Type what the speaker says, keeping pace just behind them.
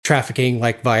trafficking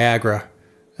like Viagra.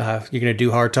 You're going to do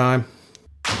hard time?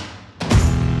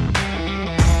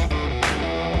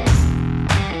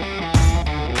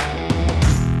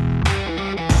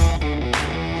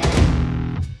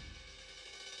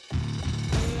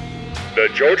 The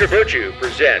Georgia Virtue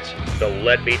presents the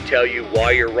Let Me Tell You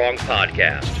Why You're Wrong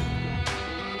podcast.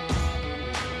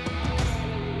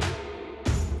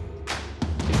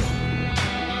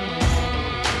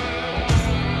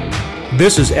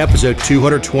 This is episode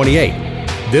 228.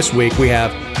 This week we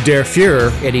have Der Fuhrer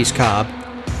at East Cobb,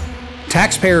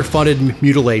 taxpayer-funded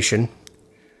mutilation,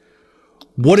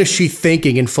 what is she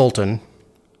thinking in Fulton,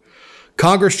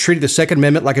 Congress treated the Second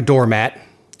Amendment like a doormat,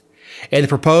 and the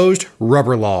proposed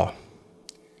rubber law.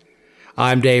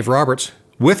 I'm Dave Roberts.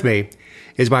 With me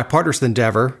is my partner in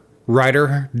endeavor,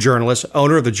 writer, journalist,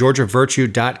 owner of the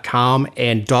GeorgiaVirtue.com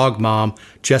and dog mom,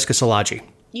 Jessica Szilagyi.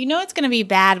 You know it's going to be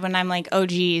bad when I'm like, oh,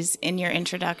 geez, in your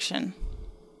introduction.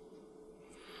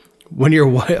 When you're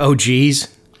what? Oh,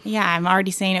 geez? Yeah, I'm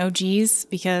already saying oh, geez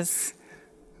because,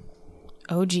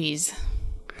 oh, geez.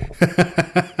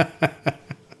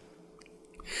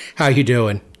 How you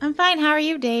doing? I'm fine. How are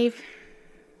you, Dave?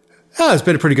 Oh, it's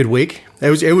been a pretty good week.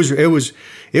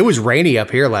 It was rainy up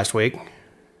here last week.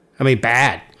 I mean,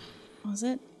 bad. Was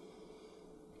it?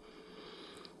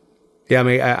 Yeah, I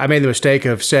mean, I made the mistake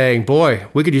of saying, boy,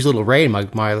 we could use a little rain.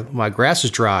 My grass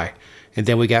is dry. And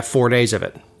then we got 4 days of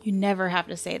it. You never have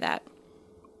to say that.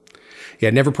 Yeah,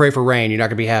 never pray for rain. You're not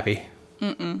going to be happy.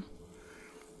 But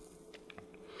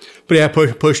yeah,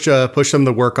 pushed some of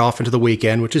the work off into the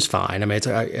weekend, which is fine. I mean, it's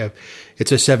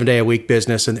a 7-day-a-week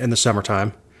business in the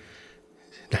summertime.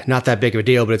 Not that big of a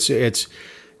deal, but it's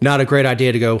not a great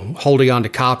idea to go holding on to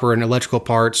copper and electrical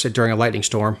parts during a lightning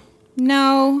storm.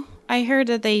 No, I heard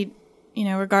that they,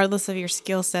 regardless of your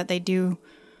skill set, they do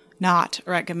not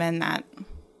recommend that.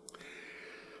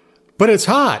 But it's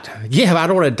hot. Yeah, I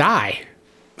don't want to die.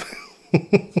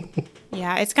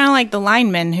 Yeah, it's kind of like the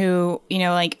linemen who,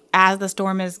 as the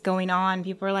storm is going on,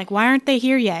 people are like, why aren't they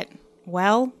here yet?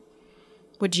 Well,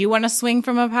 would you want to swing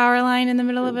from a power line in the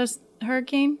middle of a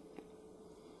hurricane?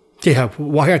 Yeah,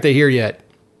 why aren't they here yet?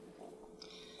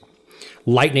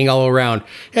 Lightning all around.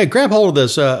 Yeah, grab hold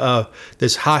of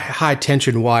this high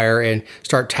tension wire and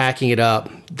start tacking it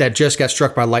up. That just got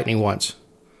struck by lightning once.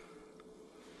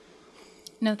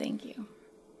 No, thank you.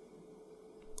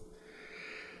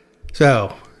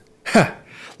 So,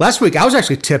 last week I was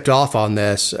actually tipped off on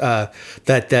this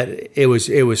that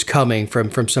it was coming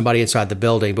from somebody inside the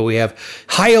building. But we have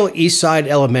Heil Eastside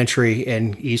Elementary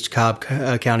in East Cobb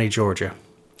County, Georgia.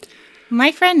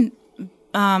 My friend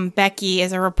Becky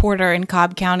is a reporter in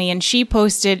Cobb County, and she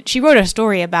wrote a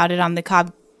story about it on the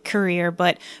Cobb Courier,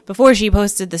 but before she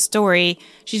posted the story,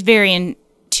 she's very in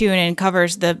tune and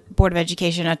covers the Board of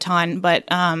Education a ton, but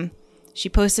she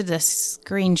posted a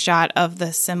screenshot of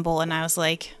the symbol, and I was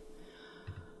like,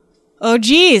 oh,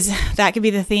 geez, that could be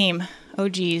the theme. Oh,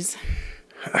 geez.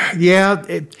 Yeah.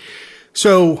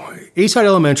 So Eastside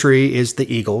Elementary is the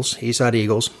Eagles, Eastside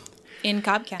Eagles. In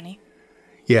Cobb County.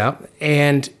 Yeah,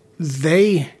 and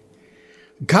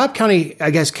Cobb County,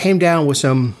 I guess, came down with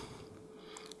some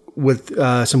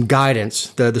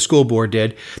guidance. The school board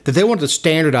did that they wanted to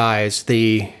standardize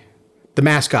the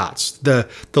mascots, the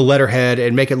letterhead,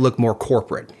 and make it look more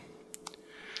corporate.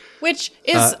 Which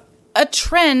is a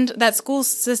trend that school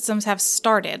systems have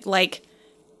started. Like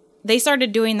they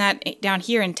started doing that down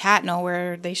here in Tatnall,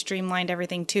 where they streamlined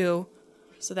everything too,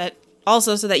 so that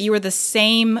you were the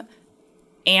same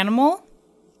animal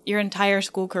your entire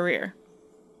school career.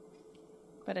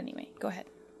 But anyway, go ahead.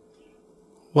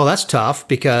 Well, that's tough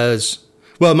because,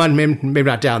 well, maybe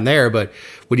not down there, but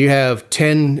when you have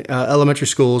 10 elementary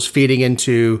schools feeding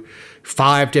into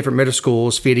 5 different middle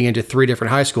schools, feeding into 3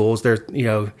 different high schools, you're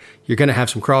going to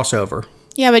have some crossover.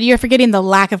 Yeah, but you're forgetting the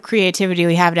lack of creativity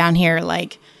we have down here,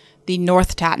 like the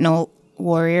North Tatnall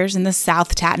Warriors and the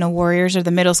South Tatnall Warriors are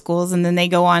the middle schools, and then they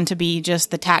go on to be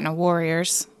just the Tatnall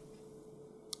Warriors.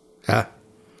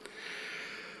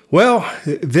 Well,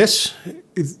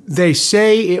 they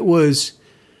say it was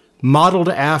modeled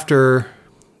after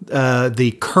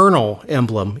the Colonel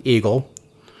emblem eagle,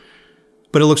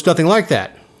 but it looks nothing like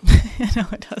that. No,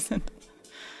 it doesn't.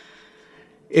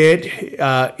 It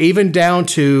even down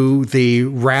to the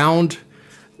round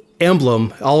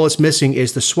emblem, all it's missing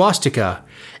is the swastika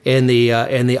and the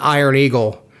Iron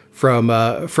Eagle from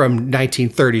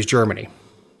 1930s Germany.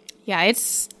 Yeah,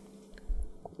 it's.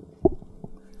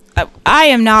 I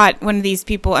am not one of these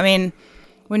people. I mean,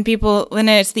 when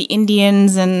it's the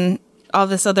Indians and all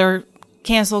this other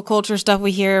cancel culture stuff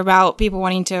we hear about people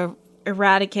wanting to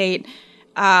eradicate,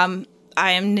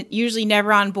 I am usually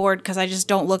never on board because I just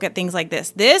don't look at things like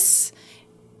this. This,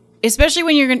 especially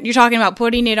when you're talking about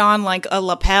putting it on like a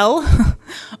lapel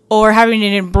or having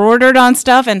it embroidered on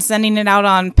stuff and sending it out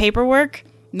on paperwork,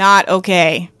 not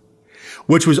okay.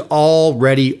 Which was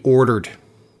already ordered.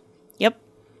 Yep.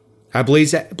 I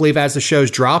believe as the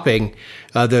show's dropping,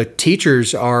 the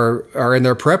teachers are in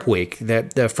their prep week.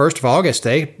 That the 1st of August,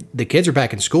 the kids are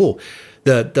back in school.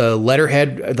 The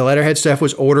letterhead stuff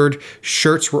was ordered.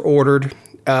 Shirts were ordered.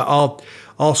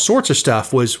 All sorts of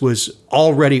stuff was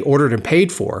already ordered and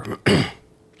paid for.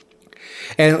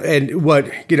 and what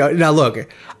now?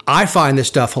 Look, I find this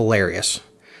stuff hilarious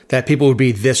that people would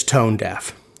be this tone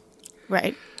deaf.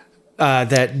 Right.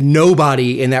 That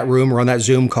nobody in that room or on that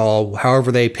Zoom call,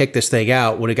 however they picked this thing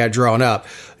out when it got drawn up,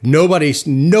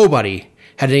 nobody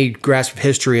had any grasp of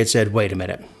history and said, wait a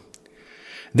minute.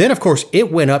 Then, of course,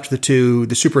 it went up to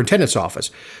the superintendent's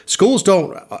office. Schools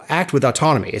don't act with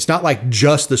autonomy. It's not like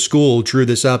just the school drew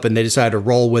this up and they decided to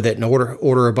roll with it and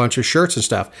order a bunch of shirts and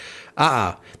stuff.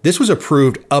 This was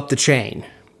approved up the chain.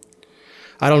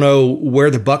 I don't know where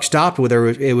the buck stopped, whether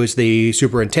it was the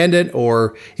superintendent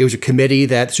or it was a committee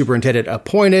that the superintendent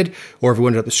appointed, or if it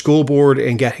went to the school board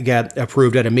and got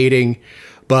approved at a meeting.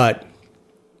 But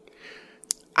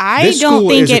this school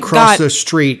is across the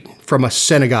street from a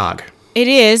synagogue. It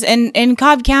is, and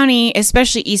Cobb County,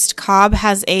 especially East Cobb,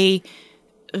 has a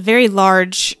very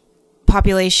large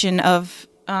population of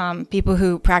people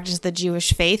who practice the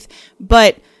Jewish faith.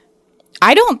 But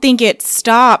I don't think it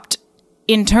stopped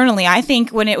internally. I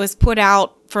think when it was put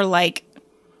out for No,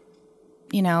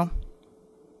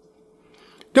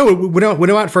 it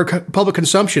went out for public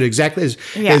consumption exactly as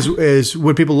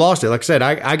when people lost it. Like I said,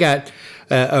 I got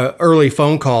an early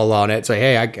phone call on it. Say,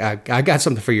 hey, I got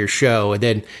something for your show. And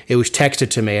then it was texted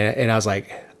to me and I was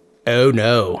like, oh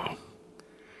no.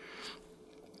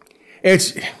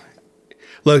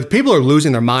 Look, people are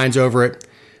losing their minds over it.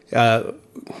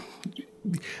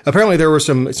 Apparently there was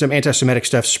some anti-Semitic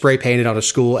stuff spray painted on a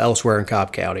school elsewhere in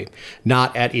Cobb County,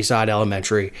 not at Eastside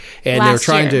Elementary. And they're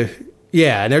trying to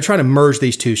merge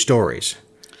these two stories.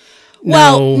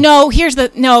 Well, no,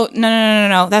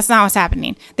 no. That's not what's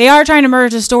happening. They are trying to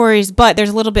merge the stories, but there's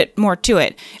a little bit more to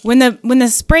it. When the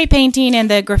spray painting and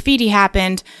the graffiti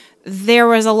happened, there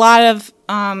was a lot of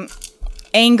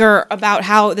anger about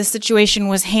how the situation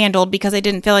was handled because they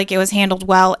didn't feel like it was handled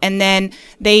well. And then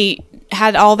they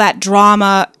had all that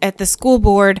drama at the school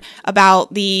board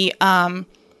about the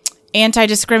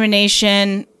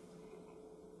anti-discrimination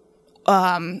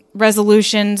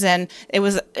resolutions, and it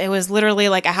was literally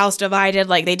like a house divided.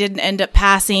 Like they didn't end up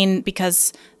passing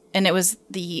and it was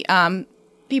the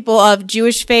people of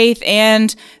Jewish faith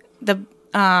and the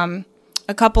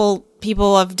a couple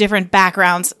people of different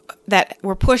backgrounds that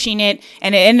were pushing it,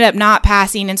 and it ended up not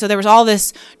passing. And so there was all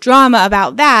this drama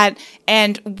about that.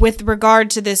 And with regard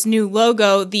to this new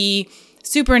logo, the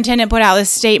superintendent put out this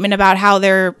statement about how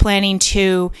they're planning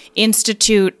to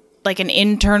institute like an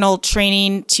internal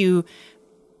training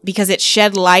because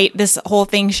this whole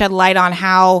thing shed light on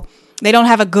how they don't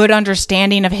have a good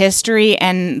understanding of history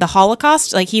and the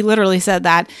Holocaust. Like he literally said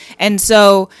that. And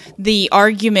so the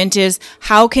argument is,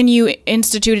 how can you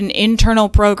institute an internal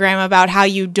program about how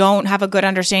you don't have a good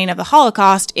understanding of the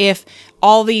Holocaust if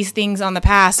all these things on the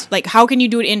past, like how can you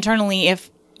do it internally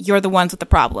if you're the ones with the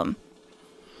problem?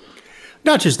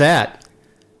 Not just that,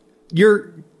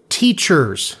 your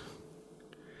teachers.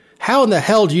 How in the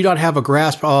hell do you not have a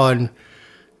grasp on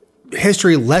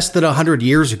history less than 100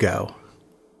 years ago?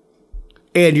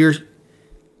 And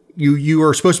you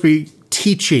are supposed to be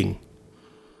teaching.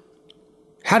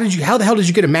 How the hell did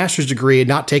you get a master's degree and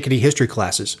not take any history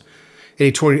classes?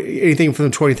 Anything from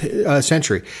the 20th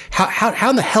century? How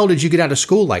in the hell did you get out of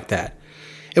school like that?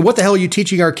 And what the hell are you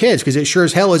teaching our kids? Because it sure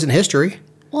as hell isn't history.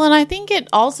 Well, and I think it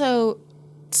also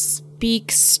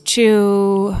speaks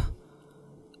to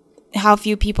how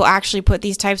few people actually put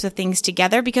these types of things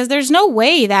together, because there's no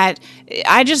way that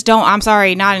I'm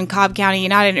sorry, not in Cobb County,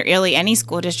 not in really any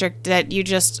school district, that you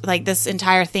just like this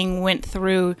entire thing went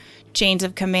through chains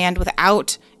of command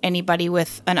without anybody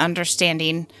with an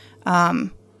understanding.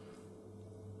 But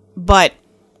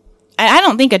I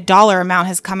don't think a dollar amount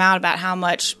has come out about how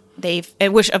much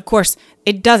which of course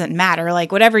it doesn't matter.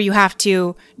 Like whatever you have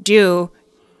to do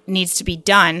needs to be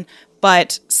done,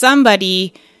 but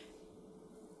somebody.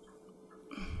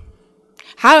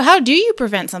 How do you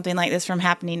prevent something like this from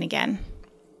happening again?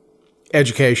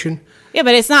 Education. Yeah,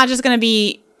 but it's not just going to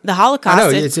be the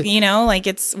Holocaust. It's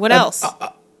what else?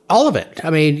 All of it.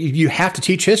 I mean, you have to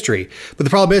teach history. But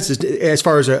the problem is as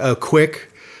far as a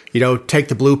quick, take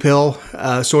the blue pill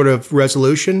sort of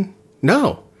resolution,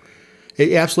 no,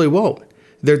 it absolutely won't.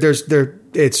 it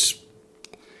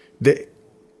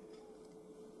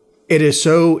is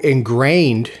so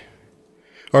ingrained,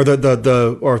 or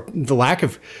the lack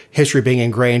of history being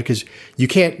ingrained, because you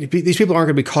can't. These people aren't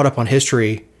going to be caught up on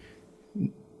history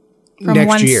from next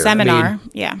one year. seminar. I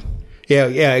mean,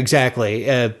 yeah, exactly.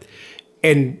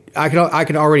 And I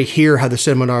can already hear how the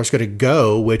seminar is going to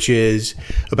go, which is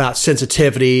about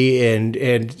sensitivity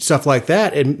and stuff like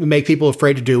that, and make people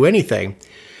afraid to do anything.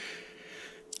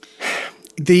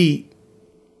 I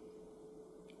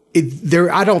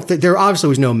don't think there obviously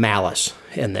was no malice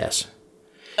in this.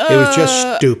 It was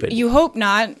just stupid. You hope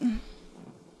not.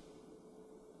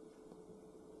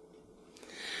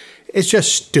 It's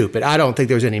just stupid. I don't think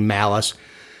there was any malice.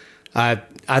 I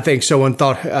think someone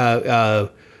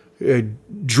thought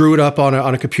drew it up on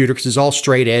a computer because it's all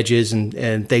straight edges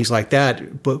and things like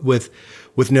that, but with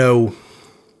no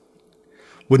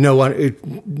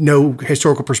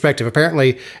historical perspective.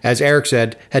 Apparently, as Eric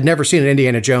said, had never seen an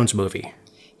Indiana Jones movie.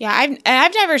 Yeah,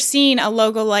 I've never seen a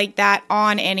logo like that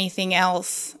on anything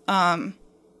else. So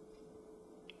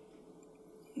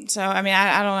I mean,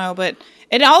 I don't know, but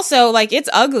it also, like, it's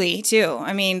ugly too.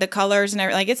 I mean, the colors and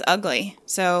everything, like, it's ugly.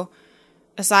 So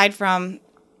aside from,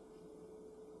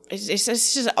 it's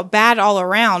just bad all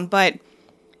around. But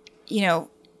you know,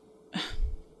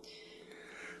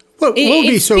 well,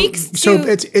 it's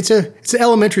an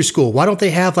elementary school. Why don't they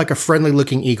have like a friendly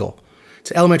looking eagle? It's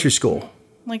an elementary school.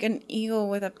 Like an eagle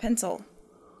with a pencil.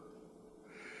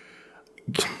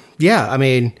 Yeah, I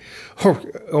mean, or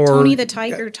Tony the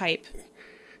Tiger type.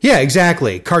 Yeah,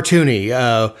 exactly. Cartoony.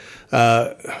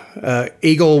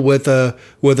 Eagle with a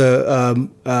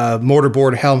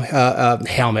mortarboard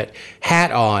helmet,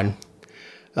 hat on,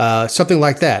 something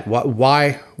like that.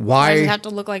 Why does it have to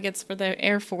look like it's for the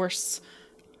Air Force?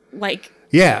 Like,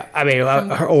 yeah, I mean,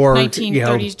 or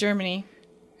 1930s Germany.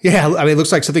 Yeah, I mean, it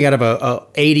looks like something out of a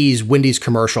 80s Wendy's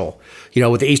commercial,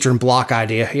 with the Eastern Bloc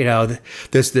idea,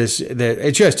 it's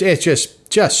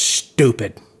just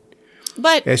stupid.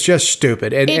 But it's just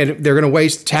stupid. And they're going to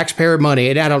waste taxpayer money.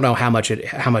 And I don't know how much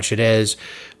it is,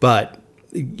 but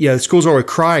the schools are already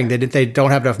crying that if they don't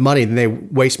have enough money, then they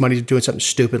waste money doing something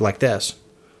stupid like this.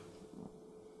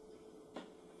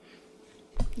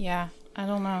 Yeah, I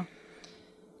don't know.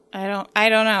 I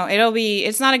don't know.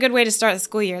 It's not a good way to start the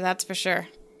school year, that's for sure.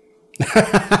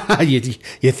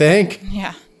 You think?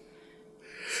 Yeah.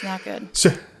 It's not good.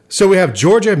 So we have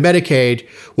Georgia Medicaid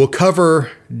will cover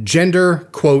gender,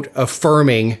 quote,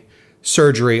 affirming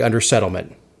surgery under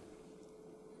settlement.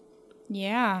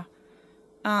 Yeah.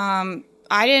 I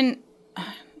didn't,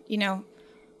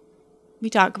 we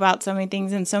talk about so many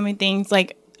things and so many things,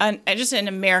 like, just in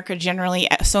America generally,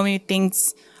 so many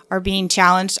things are being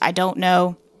challenged. I don't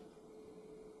know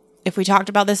if we talked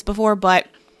about this before, but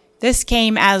this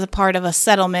came as a part of a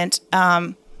settlement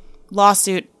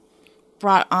lawsuit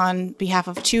brought on behalf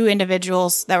of two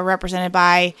individuals that were represented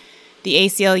by the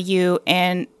ACLU,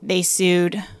 and they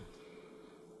sued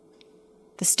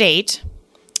the state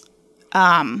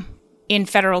in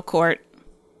federal court.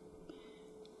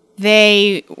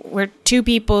 They were two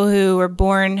people who were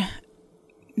born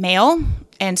male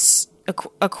and,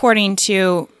 according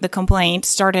to the complaint,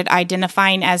 started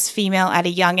identifying as female at a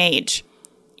young age.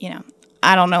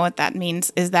 I don't know what that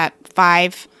means. Is that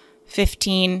 5,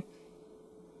 15,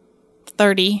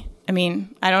 30? I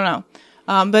mean, I don't know.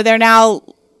 But they're now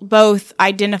both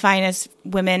identifying as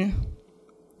women.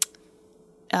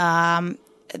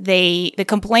 The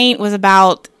complaint was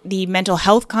about the mental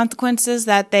health consequences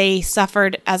that they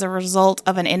suffered as a result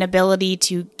of an inability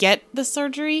to get the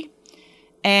surgery,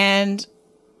 and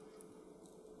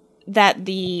that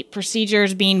the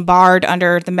procedures being barred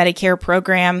under the Medicare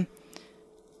program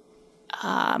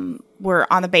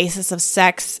were on the basis of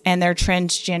sex and their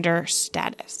transgender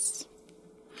status.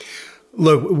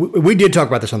 Look, we did talk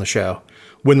about this on the show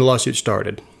when the lawsuit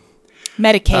started.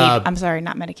 Medicaid. I'm sorry,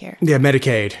 not Medicare. Yeah,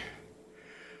 Medicaid.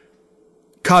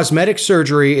 Cosmetic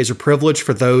surgery is a privilege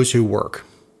for those who work.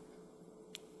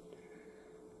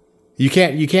 You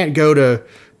can't go to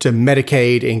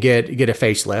Medicaid and get a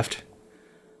facelift.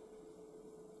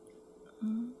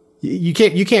 You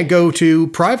can't go to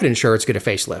private insurance and get a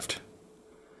facelift.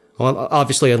 Well,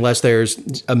 obviously, unless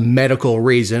there's a medical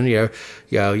reason,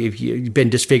 you've been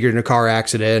disfigured in a car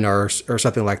accident or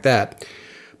something like that.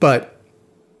 But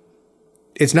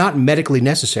it's not medically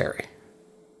necessary.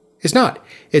 It's not.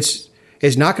 It's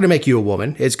not going to make you a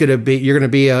woman. You're going to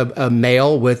be a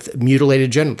male with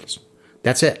mutilated genitals.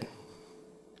 That's it.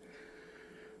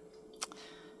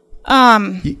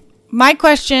 My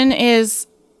question is,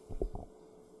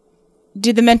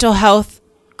 do the mental health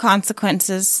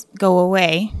consequences go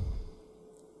away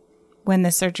when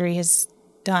the surgery is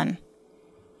done?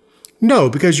 No,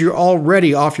 because you're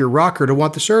already off your rocker to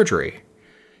want the surgery.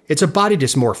 It's a body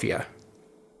dysmorphia.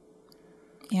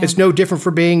 Yeah. It's no different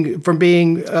from being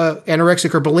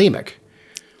anorexic or bulimic.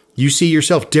 You see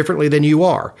yourself differently than you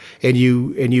are, and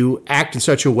you act in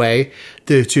such a way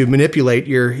to manipulate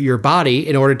your body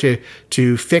in order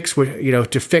to fix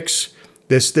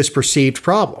this perceived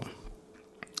problem.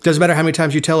 Doesn't matter how many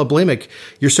times you tell a bulimic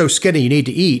you're so skinny you need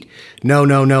to eat. No,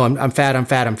 I'm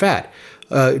fat.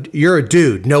 You're a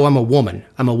dude. No, I'm a woman.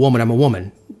 I'm a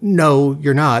woman. No,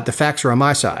 you're not. The facts are on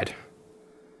my side.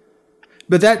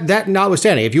 But that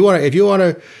notwithstanding, if you want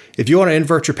to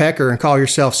invert your pecker and call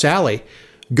yourself Sally,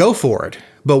 go for it.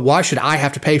 But why should I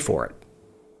have to pay for it?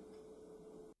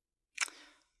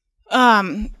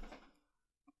 The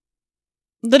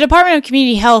Department of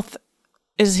Community Health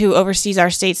is who oversees our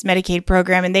state's Medicaid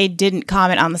program, and they didn't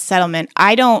comment on the settlement.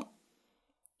 I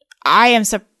am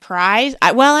surprised.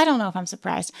 I don't know if I'm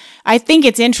surprised. I think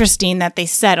it's interesting that they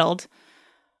settled.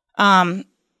 The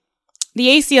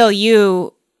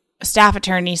ACLU staff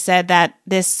attorney said that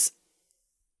this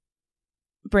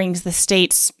brings the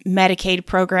state's Medicaid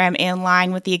program in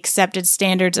line with the accepted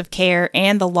standards of care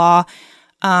and the law,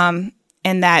 and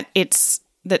that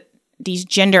these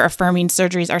gender-affirming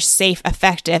surgeries are safe,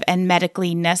 effective, and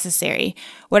medically necessary.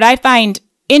 What I find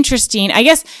interesting, I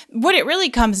guess what it really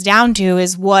comes down to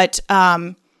is what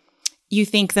you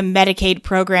think the Medicaid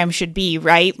program should be,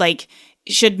 right? Like,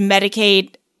 should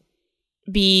Medicaid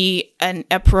be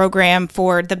a program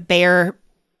for the bare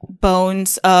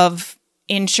bones of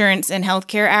insurance and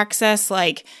healthcare access,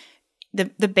 like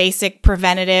the basic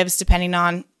preventatives, depending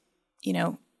on,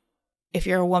 if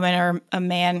you're a woman or a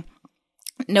man?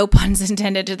 No puns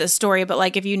intended to the story, but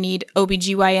like if you need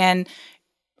OBGYN,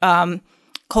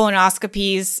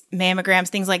 colonoscopies, mammograms,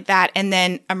 things like that, and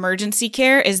then emergency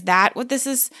care, is that what this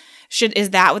is? Is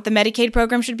that what the Medicaid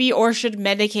program should be? Or should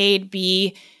Medicaid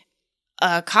be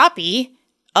a copy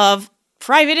of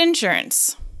private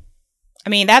insurance? I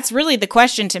mean, that's really the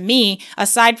question to me,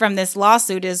 aside from this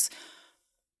lawsuit, is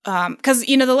because,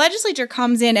 the legislature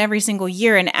comes in every single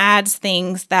year and adds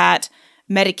things that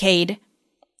Medicaid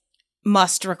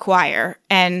must require.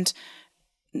 And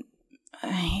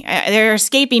they're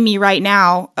escaping me right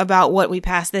now about what we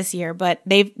passed this year, but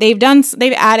they've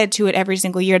added to it every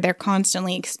single year. They're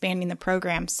constantly expanding the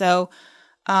program. So,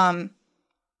 I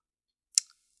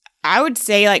would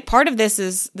say like part of this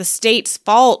is the state's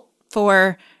fault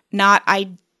for not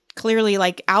clearly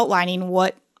like outlining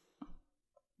what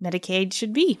Medicaid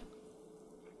should be.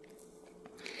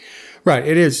 Right.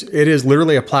 It is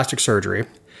literally a plastic surgery.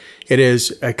 It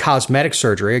is a cosmetic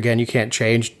surgery. Again, you can't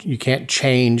change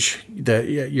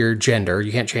your gender.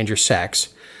 You can't change your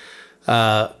sex.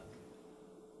 I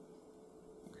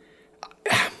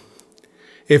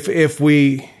would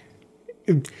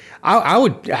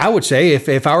say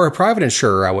if I were a private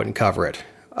insurer, I wouldn't cover it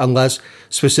unless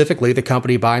specifically the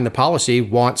company buying the policy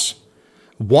wants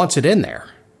it in there.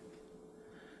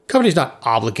 Company's not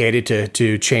obligated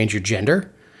to change your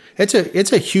gender. It's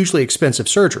a hugely expensive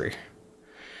surgery.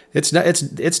 It's not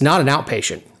an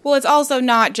outpatient. Well, it's also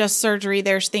not just surgery.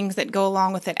 There's things that go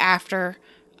along with it after.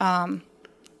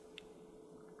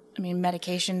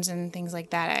 Medications and things like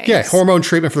that. Hormone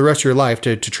treatment for the rest of your life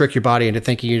to trick your body into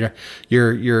thinking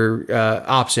you're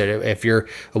opposite. If you're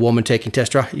a woman taking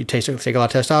testosterone, you take a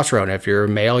lot of testosterone. If you're a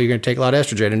male, you're going to take a lot of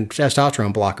estrogen and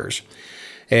testosterone blockers,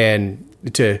 and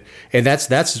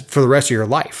that's for the rest of your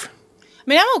life. I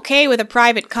mean, I'm okay with a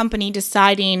private company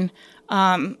deciding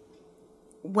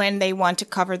when they want to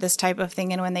cover this type of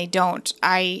thing and when they don't.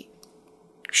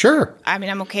 Sure. I mean,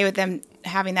 I'm okay with them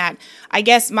having that. I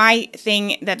guess my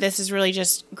thing that this is really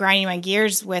just grinding my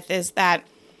gears with is that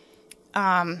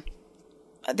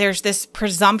there's this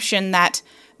presumption that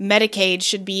Medicaid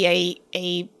should be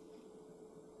a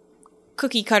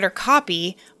cookie cutter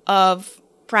copy of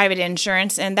private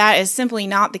insurance, and that is simply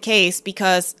not the case,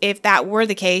 because if that were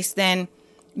the case, then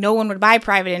no one would buy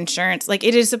private insurance. Like,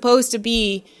 it is supposed to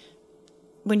be,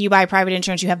 when you buy private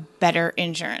insurance, you have better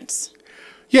insurance.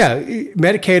 Yeah,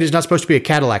 Medicaid is not supposed to be a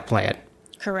Cadillac plan.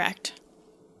 Correct.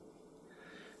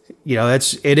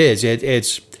 It's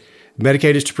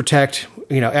Medicaid is to protect,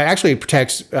 actually it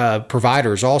protects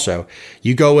providers also.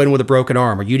 You go in with a broken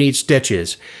arm or you need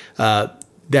stitches.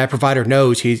 That provider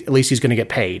knows at least he's going to get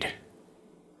paid.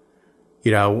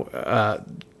 That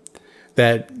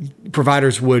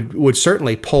providers would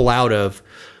certainly pull out of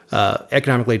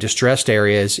economically distressed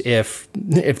areas if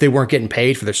they weren't getting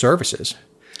paid for their services.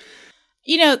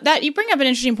 that you bring up an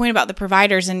interesting point about the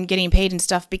providers and getting paid and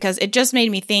stuff, because it just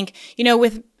made me think, I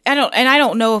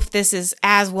don't know if this is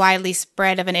as widely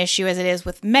spread of an issue as it is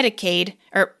with Medicaid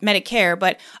or Medicare,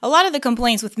 but a lot of the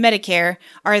complaints with Medicare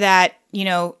are that,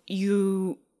 not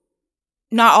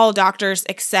all doctors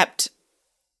accept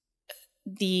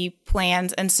the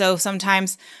plans. And so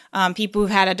sometimes people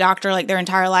who've had a doctor like their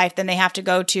entire life, then they have to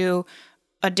go to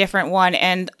a different one.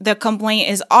 And the complaint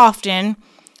is often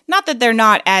not that they're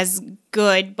not as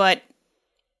good, but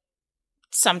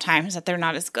sometimes that they're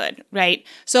not as good, right?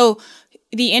 So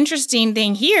the interesting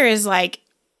thing here is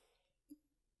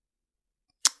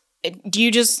do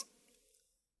you just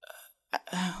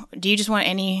want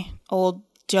any old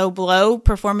Joe Blow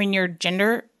performing your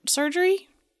gender surgery?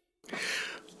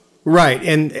 Right,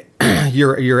 and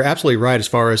you're absolutely right as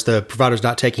far as the providers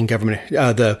not taking government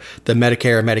the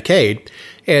Medicare and Medicaid,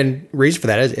 and reason for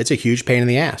that is it's a huge pain in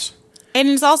the ass. And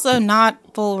it's also not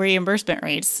full reimbursement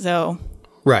rates, so...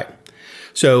 Right.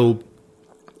 So,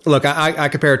 look, I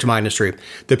compare it to my industry.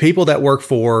 The people that work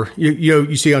for,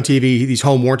 you see on TV, these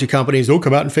home warranty companies, they'll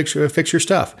come out and fix your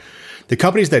stuff. The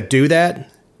companies that do that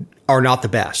are not the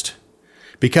best,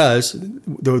 because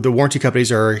the warranty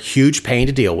companies are a huge pain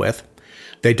to deal with.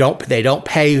 They don't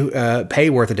pay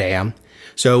worth a damn.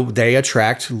 So they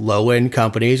attract low-end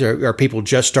companies or people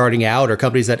just starting out, or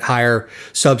companies that hire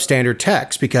substandard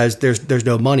techs because there's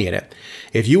no money in it.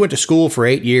 If you went to school for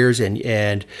 8 years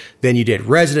and then you did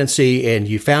residency and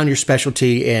you found your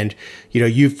specialty and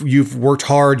you've worked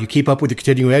hard, you keep up with your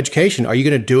continuing education, are you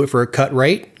going to do it for a cut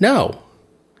rate? No.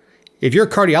 If you're a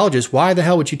cardiologist, why the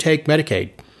hell would you take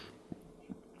Medicaid?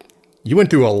 You went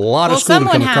through a lot of school to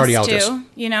become a cardiologist.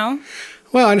 Someone has to.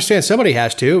 Well, I understand somebody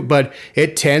has to, but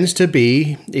it tends to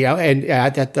be, and I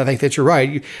think that you're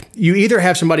right. You either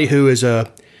have somebody who is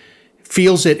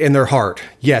feels it in their heart.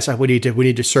 Yes, we need to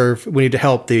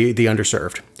help the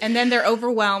underserved. And then they're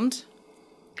overwhelmed.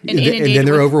 And then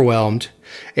they're overwhelmed,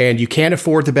 and you can't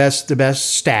afford the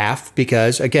best staff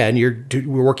because, again,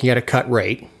 we're working at a cut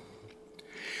rate.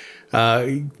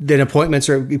 Then appointments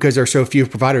are, because there are so few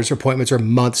providers, appointments are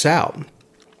months out.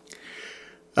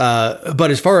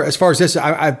 But as far as this,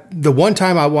 the one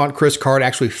time I want Chris Carr to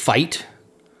actually fight,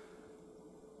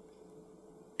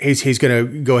 he's going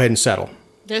to go ahead and settle.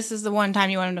 This is the one time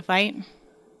you want him to fight?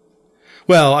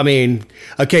 Well, I mean,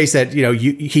 a case that,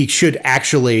 he should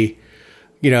actually,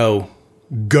 go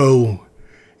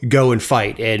and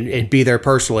fight and be there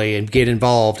personally and get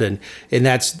involved. And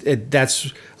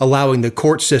that's allowing the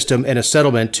court system and a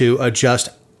settlement to adjust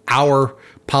our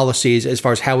policies as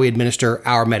far as how we administer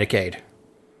our Medicaid.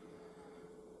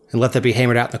 And let that be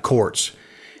hammered out in the courts.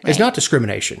 Right. It's not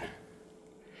discrimination.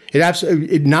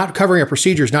 Not covering a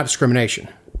procedure is not discrimination.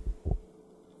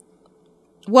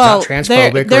 Well, not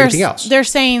transphobic or anything else. They're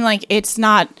saying it's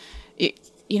not,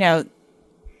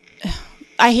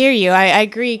 I hear you. I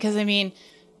agree, because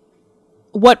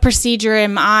what procedure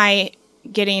am I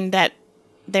getting that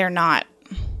they're not?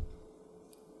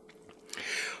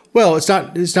 Well, it's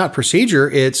not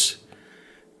procedure.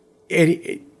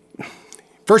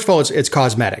 First of all, it's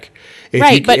cosmetic.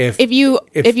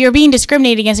 If you're being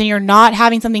discriminated against and you're not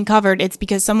having something covered, it's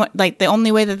because someone, the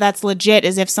only way that's legit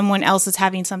is if someone else is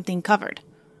having something covered.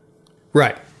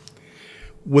 Right.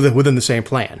 Within the same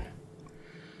plan.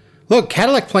 Look,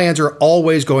 Cadillac plans are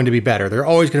always going to be better. They're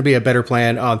always going to be a better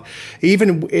plan.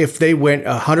 Even if they went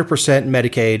 100%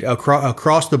 Medicaid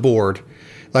across the board,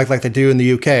 like they do in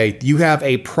the UK, you have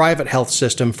a private health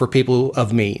system for people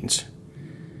of means.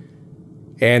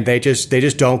 And they just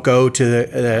don't go to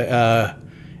the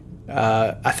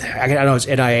I don't know, it's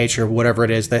NIH or whatever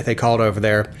it is that they call it over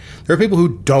there. There are people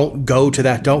who don't go into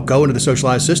the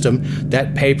socialized system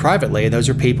that pay privately, and those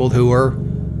are people who are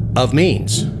of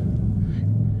means.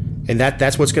 And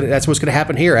that's what's going to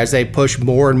happen here as they push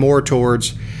more and more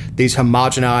towards these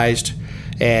homogenized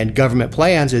and government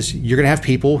plans. Is you're going to have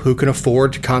people who can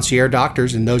afford concierge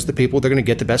doctors, and those are the people that are going to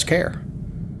get the best care.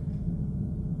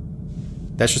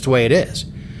 That's just the way it is.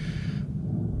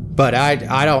 But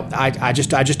I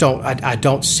just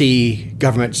don't see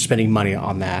government spending money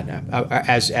on that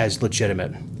as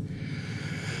legitimate.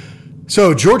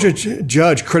 So, Georgia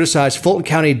judge criticized Fulton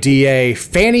County DA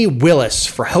Fannie Willis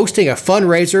for hosting a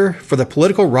fundraiser for the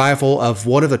political rival of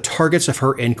one of the targets of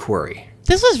her inquiry.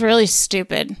 This was really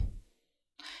stupid.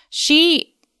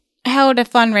 She held a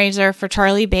fundraiser for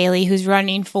Charlie Bailey, who's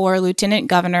running for lieutenant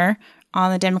governor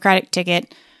on the Democratic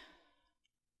ticket.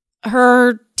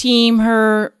 Her team,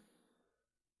 her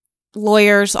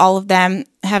lawyers, all of them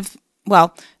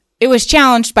it was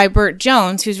challenged by Burt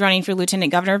Jones, who's running for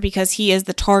lieutenant governor, because he is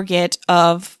the target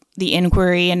of the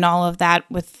inquiry and all of that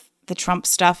with the Trump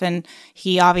stuff, and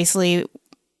he obviously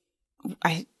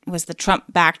was the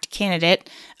Trump-backed candidate.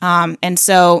 And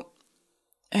so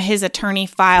his attorney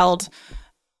filed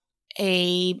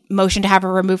a motion to have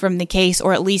her removed from the case,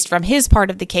 or at least from his part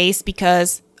of the case,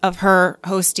 because of her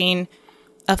hosting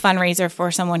a fundraiser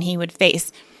for someone he would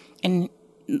face, and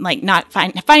like not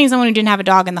finding someone who didn't have a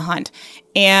dog in the hunt.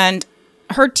 And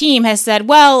her team has said,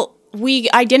 well, we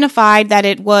identified that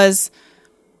it was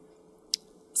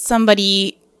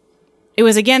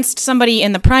against somebody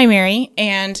in the primary,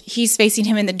 and he's facing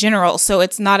him in the general, so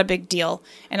it's not a big deal.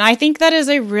 And I think that is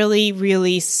a really,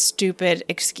 really stupid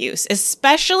excuse,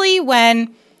 especially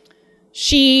when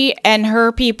she and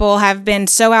her people have been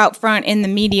so out front in the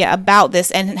media about this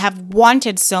and have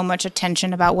wanted so much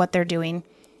attention about what they're doing.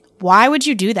 Why would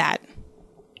you do that?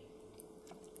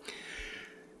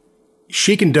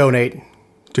 She can donate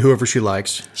to whoever she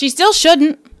likes. She still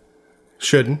shouldn't.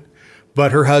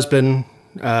 But her husband,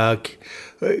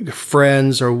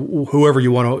 friends, or whoever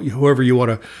you want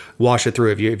to wash it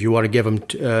through. If you want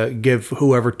to give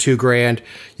whoever $2,000,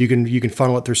 you can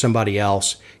funnel it through somebody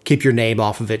else. Keep your name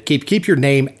off of it. Keep your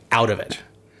name out of it.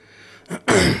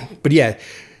 But yeah,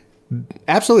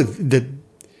 absolutely.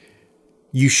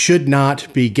 You shouldn't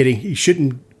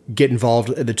get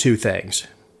involved in the two things.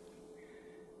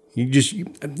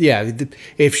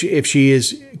 If she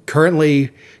is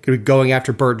currently going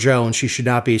after Burt Jones, she should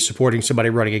not be supporting somebody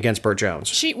running against Burt Jones.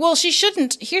 She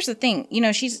shouldn't. Here's the thing.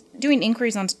 She's doing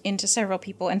inquiries into several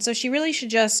people, and so she really should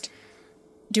just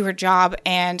do her job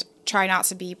and try not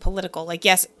to be political. Like,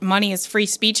 yes, money is free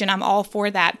speech, and I'm all for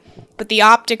that, but the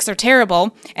optics are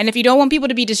terrible. And if you don't want people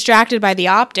to be distracted by the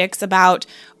optics about,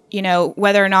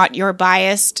 whether or not you're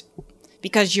biased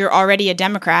because you're already a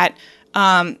Democrat,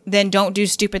 then don't do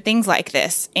stupid things like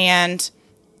this. And,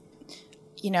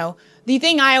 the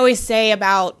thing I always say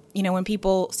about, when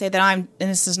people say that and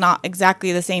this is not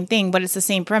exactly the same thing, but it's the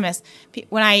same premise.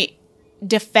 When I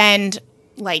defend,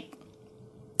 like,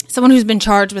 someone who's been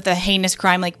charged with a heinous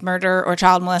crime like murder or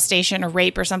child molestation or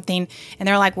rape or something, and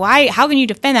they're like, why? How can you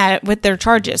defend that with their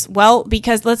charges? Well,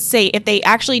 because let's say if they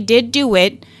actually did do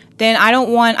it, then I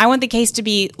want the case to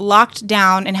be locked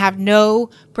down and have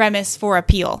no premise for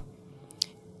appeal.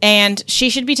 And she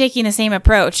should be taking the same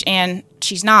approach, and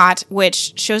she's not,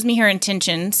 which shows me her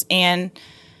intentions. And,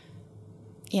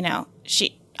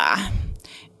 she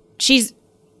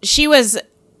was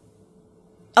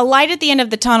a light at the end of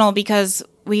the tunnel because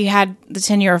we had the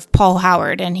tenure of Paul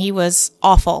Howard, and he was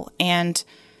awful. And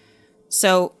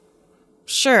so,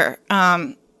 sure,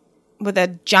 with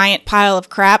a giant pile of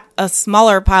crap, a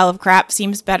smaller pile of crap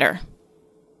seems better.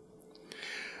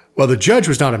 Well, the judge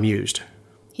was not amused.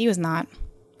 He was not.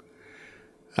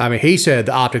 I mean, he said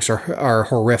the optics are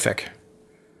horrific.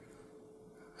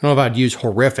 I don't know if I'd use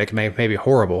horrific, maybe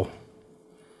horrible.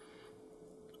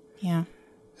 Yeah.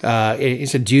 He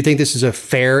said, do you think this is a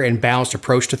fair and balanced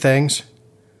approach to things?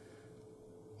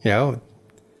 And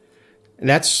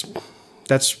that's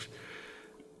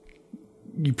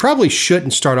you probably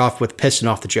shouldn't start off with pissing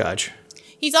off the judge.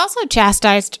 He's also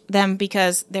chastised them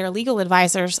because they're legal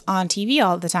advisors on TV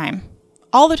all the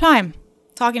time,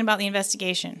 talking about the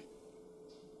investigation.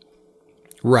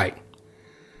 Right.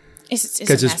 It's a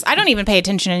mess. I don't even pay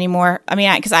attention anymore. I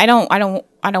mean, because I don't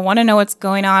want to know what's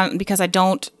going on, because I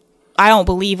don't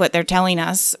believe what they're telling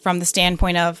us from the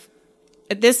standpoint of,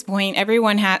 at this point,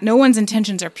 no one's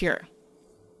intentions are pure.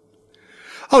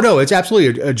 Oh no, it's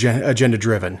absolutely agenda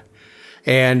driven,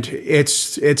 and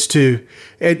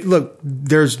look.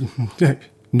 There's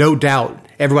no doubt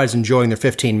everybody's enjoying their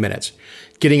 15 minutes,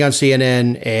 getting on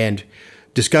CNN and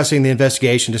discussing the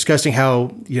investigation, discussing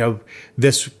how,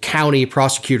 this county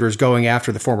prosecutor is going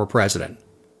after the former president.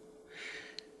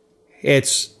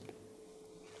 It's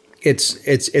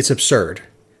absurd.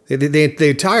 The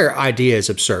entire idea is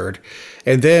absurd.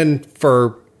 And then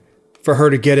for her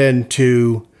to get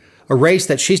into a race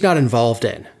that she's not involved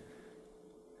in.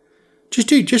 Just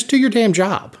do your damn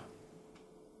job.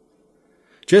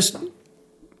 Just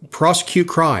prosecute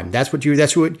crime. That's what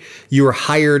you were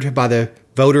hired by the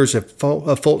voters of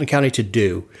Fulton County to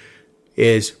do,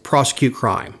 is prosecute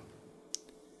crime.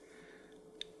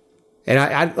 And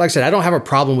I like I said, I don't have a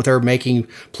problem with her making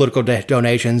political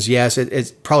donations. Yes,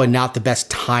 it's probably not the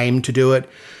best time to do it,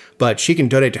 but she can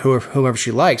donate to whomever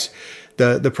she likes.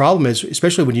 The problem is,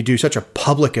 especially when you do such a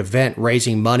public event,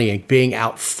 raising money and being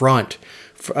out front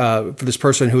for this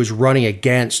person who is running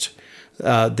against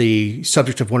the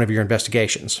subject of one of your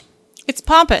investigations. It's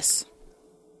pompous.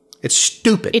 It's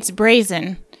stupid. It's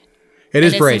brazen. It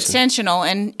is brazen. It's intentional.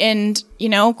 And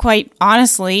quite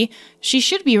honestly, she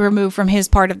should be removed from his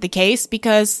part of the case,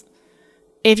 because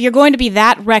if you're going to be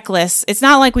that reckless, it's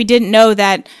not like we didn't know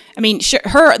that. I mean, sure,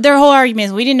 their whole argument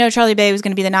is we didn't know Charlie Bay was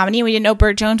going to be the nominee. We didn't know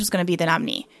Burt Jones was going to be the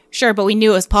nominee. Sure, but we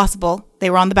knew it was possible. They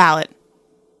were on the ballot.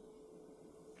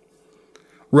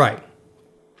 Right.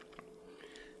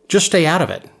 Just stay out of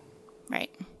it. Right.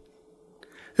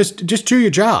 Just do your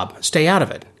job. Stay out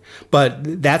of it. But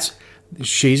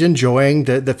she's enjoying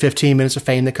the 15 minutes of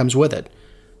fame that comes with it.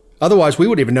 Otherwise, we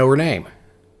wouldn't even know her name.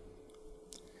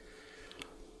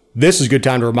 This is a good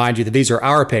time to remind you that these are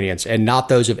our opinions and not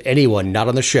those of anyone not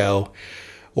on the show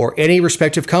or any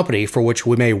respective company for which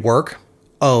we may work,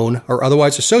 own, or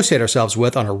otherwise associate ourselves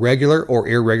with on a regular or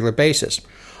irregular basis.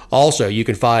 Also, you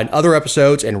can find other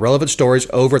episodes and relevant stories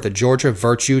over at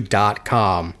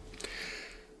thegeorgiavirtue.com.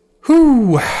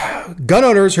 Gun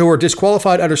owners who are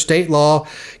disqualified under state law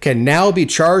can now be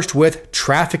charged with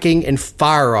trafficking in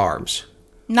firearms.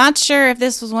 Not sure if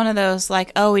this was one of those,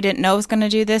 like, oh, we didn't know it was going to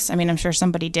do this. I mean, I'm sure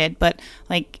somebody did, but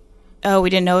like, oh, we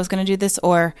didn't know it was going to do this,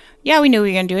 or, yeah, we knew we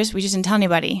were going to do this, we just didn't tell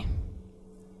anybody.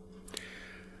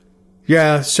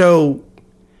 Yeah, so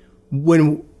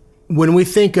when we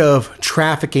think of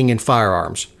trafficking in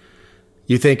firearms,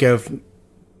 you think of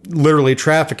literally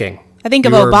trafficking. I think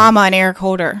of Obama and Eric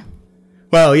Holder.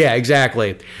 Well, yeah,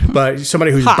 exactly. But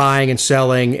somebody who's buying and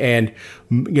selling and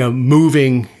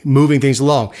moving things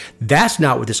along. That's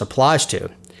not what this applies to.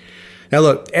 Now,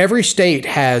 look, every state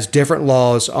has different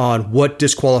laws on what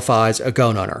disqualifies a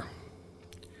gun owner.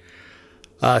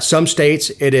 Some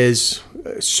states, it is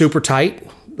super tight.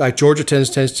 Like Georgia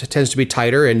tends to be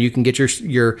tighter, and you can get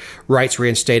your rights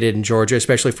reinstated in Georgia,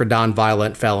 especially for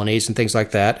nonviolent felonies and things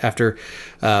like that after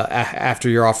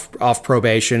you're off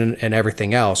probation and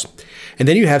everything else. And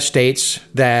then you have states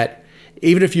that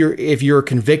even if you're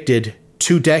convicted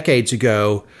 2 decades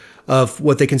ago of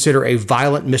what they consider a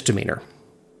violent misdemeanor.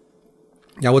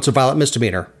 Now, what's a violent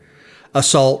misdemeanor?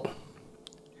 Assault,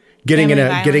 getting in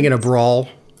a brawl.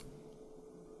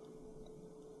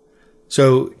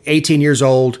 So 18 years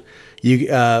old, you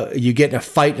get in a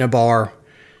fight in a bar,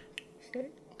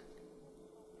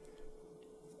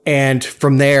 and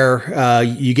from there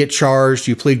you get charged.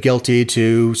 You plead guilty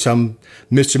to some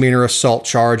misdemeanor assault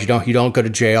charge. You don't go to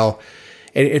jail.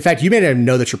 And in fact, you may not even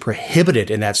know that you're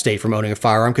prohibited in that state from owning a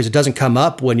firearm because it doesn't come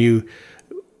up when you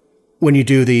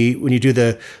do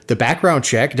the background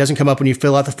check. It doesn't come up when you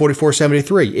fill out the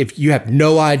 4473. If you have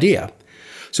no idea.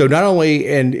 So not only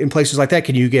in places like that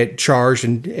can you get charged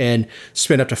and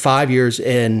spend up to 5 years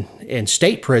in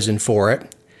state prison for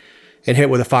it and hit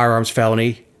with a firearms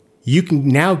felony, you can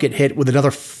now get hit with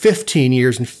another 15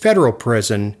 years in federal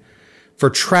prison for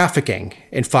trafficking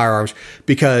in firearms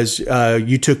because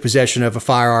you took possession of a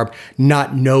firearm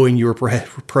not knowing you were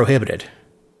prohibited.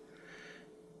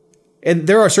 And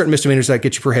there are certain misdemeanors that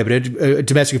get you prohibited,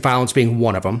 domestic violence being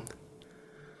one of them,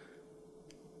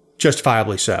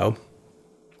 justifiably so.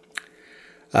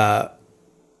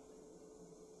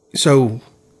 So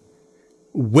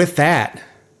with that,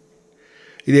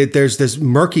 there's this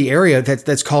murky area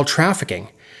that's called trafficking,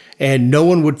 and no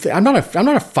one would. I'm not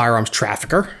a firearms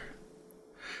trafficker.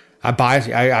 I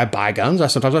buy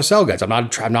guns. Sometimes I sell guns. I'm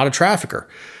not a trafficker.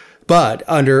 But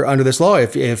under this law,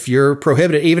 if you're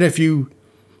prohibited, even if you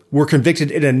were convicted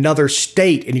in another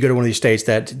state and you go to one of these states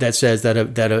that says that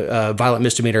a violent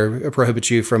misdemeanor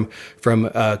prohibits you from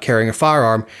carrying a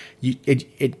firearm,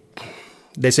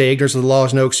 they say ignorance of the law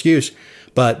is no excuse,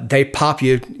 but they pop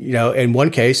you, in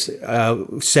one case,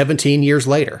 17 years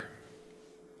later.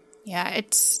 Yeah,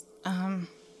 it's, I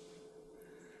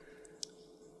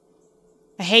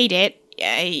hate it.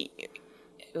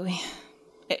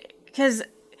 Because,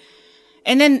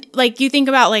 and then like you think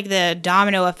about like the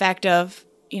domino effect of,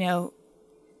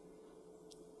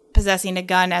 possessing a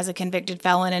gun as a convicted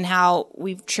felon and how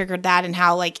we've triggered that, and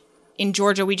how like in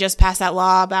Georgia, we just passed that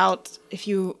law about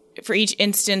for each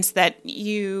instance that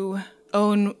you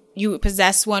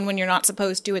possess one when you're not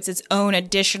supposed to, it's its own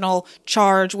additional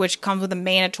charge, which comes with a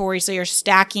mandatory. So you're just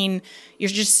stacking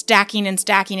and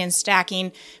stacking and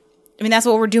stacking. I mean, that's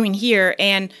what we're doing here,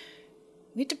 and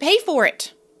we have to pay for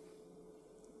it.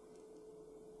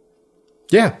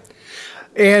 Yeah.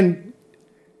 And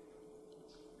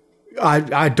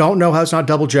I don't know how it's not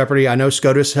double jeopardy. I know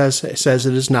SCOTUS says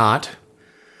it is not.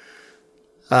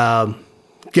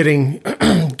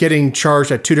 Getting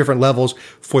charged at 2 different levels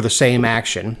for the same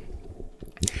action.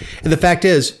 And the fact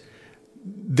is,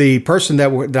 the person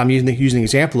that I'm using the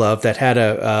example of that had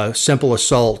a simple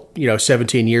assault,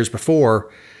 17 years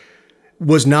before,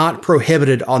 was not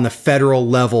prohibited on the federal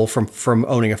level from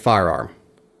owning a firearm.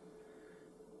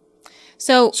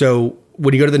 So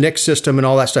when you go to the NICS system and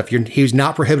all that stuff, he's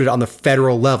not prohibited on the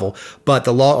federal level, but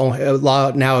the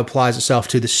law now applies itself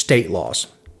to the state laws.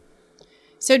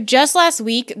 So just last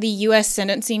week, the U.S.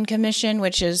 Sentencing Commission,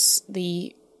 which is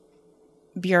the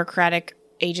bureaucratic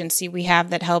agency we have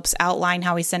that helps outline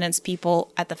how we sentence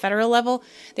people at the federal level,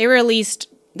 they released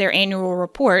their annual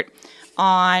report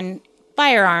on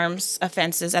firearms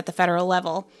offenses at the federal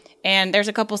level. And there's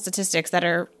a couple statistics that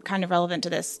are kind of relevant to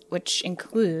this, which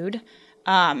include,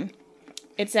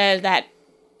 it says that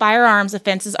firearms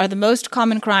offenses are the most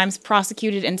common crimes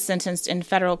prosecuted and sentenced in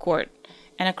federal court,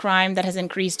 and a crime that has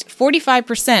increased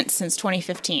 45% since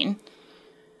 2015.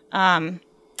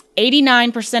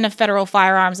 89% of federal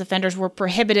firearms offenders were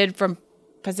prohibited from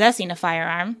possessing a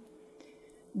firearm.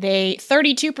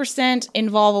 32%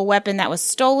 involve a weapon that was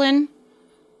stolen,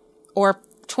 or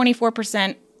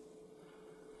 24%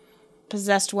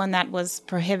 possessed one that was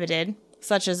prohibited,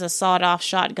 such as a sawed-off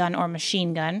shotgun or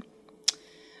machine gun.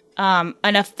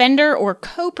 An offender or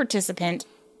co-participant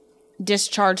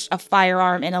discharged a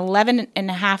firearm in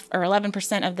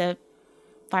 11% of the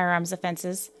firearms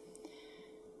offenses.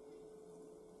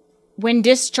 When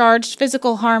discharged,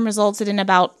 physical harm resulted in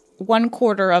about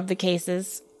 1/4 of the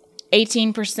cases,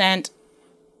 18%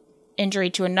 injury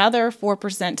to another,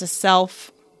 4% to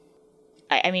self.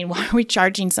 I mean, why are we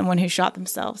charging someone who shot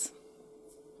themselves?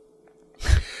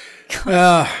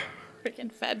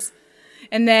 Freaking feds.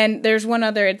 And then there's one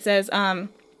other, it says,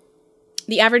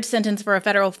 the average sentence for a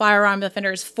federal firearm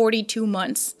offender is 42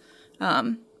 months,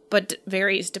 but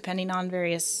varies depending on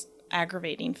various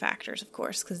aggravating factors, of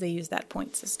course, because they use that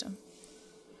point system.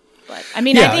 But, I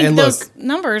mean, I think those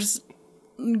numbers,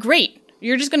 great.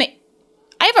 You're just going to...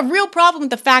 I have a real problem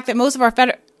with the fact that most of our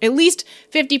at least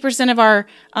 50% of our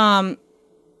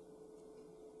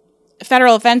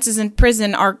federal offenses in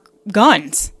prison are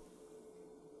guns.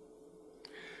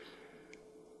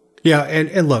 Yeah,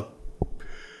 and look,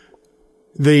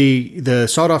 the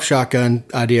sawed-off shotgun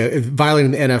idea,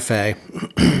 violating the NFA,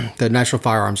 the National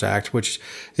Firearms Act, which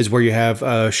is where you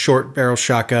have short-barrel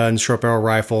shotguns, short-barrel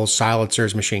rifles,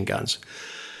 silencers, machine guns.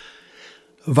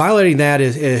 Violating that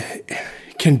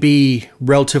can be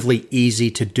relatively easy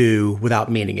to do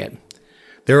without meaning it.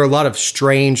 There are a lot of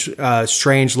strange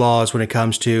laws when it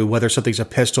comes to whether something's a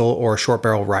pistol or a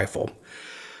short-barrel rifle.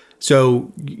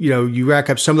 So, you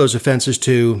rack up some of those offenses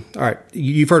to, all right,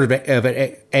 you've heard of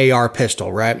an AR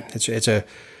pistol, right? It's a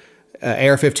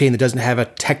AR-15 that doesn't have a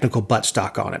technical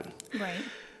buttstock on it. Right.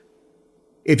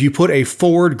 If you put a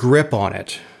forward grip on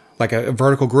it, like a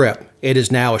vertical grip, it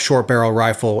is now a short barrel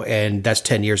rifle, and that's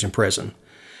 10 years in prison.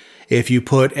 If you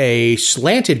put a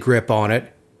slanted grip on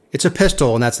it, it's a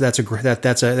pistol, and that's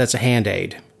a hand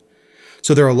aid.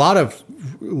 So there are a lot of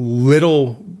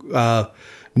little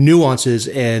nuances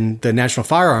in the National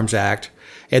Firearms Act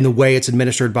and the way it's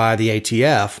administered by the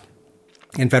ATF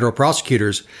and federal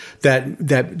prosecutors that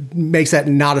makes that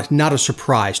not a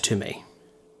surprise to me.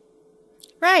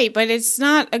 Right, but it's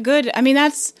not a good... I mean,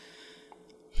 that's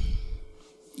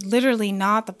literally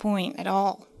not the point at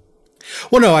all.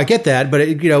 Well, no, I get that, but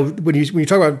when you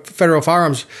talk about federal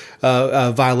firearms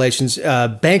violations,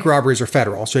 bank robberies are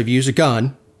federal. So if you use a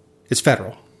gun, it's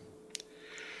federal.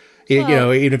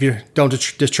 Even if you don't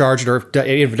discharge it, or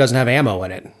even if it doesn't have ammo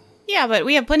in it. Yeah, but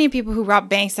we have plenty of people who rob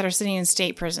banks that are sitting in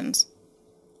state prisons.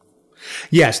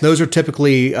 Yes, those are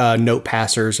typically note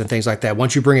passers and things like that.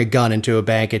 Once you bring a gun into a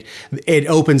bank, it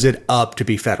opens it up to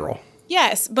be federal.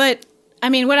 Yes, but I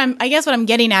mean, what I'm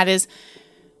getting at is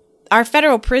our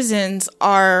federal prisons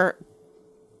are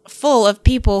full of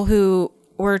people who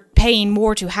were paying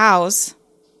more to house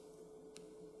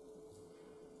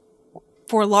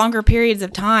for longer periods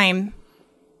of time.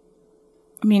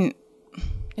 I mean,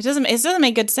 it doesn't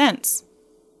make good sense.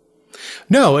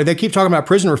 No, they keep talking about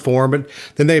prison reform, but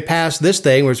then they pass this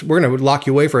thing where we're going to lock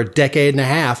you away for a decade and a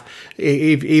half,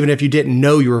 even if you didn't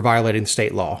know you were violating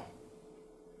state law.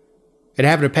 And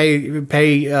having to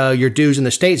pay your dues in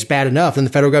the state's bad enough, then the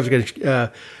federal government's going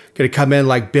to come in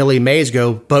like Billy Mays,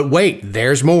 but wait,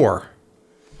 there's more.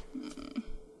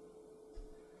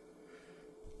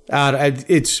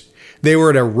 They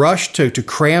were in a rush to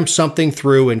cram something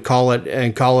through and call it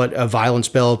a violence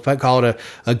bill, call it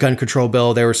a gun control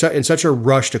bill. They were in such a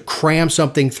rush to cram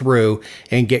something through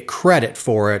and get credit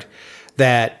for it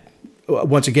that,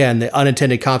 once again, the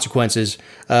unintended consequences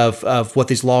of what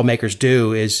these lawmakers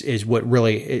do is what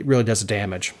really does the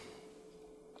damage.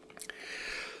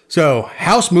 So,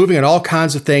 House moving on all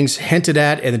kinds of things hinted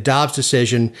at in the Dobbs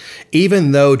decision,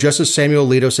 even though Justice Samuel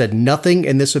Alito said nothing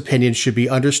in this opinion should be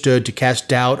understood to cast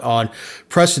doubt on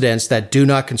precedents that do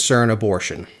not concern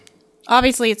abortion.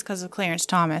 Obviously, it's because of Clarence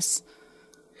Thomas.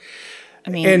 I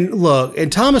mean, and look,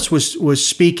 and Thomas was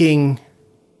speaking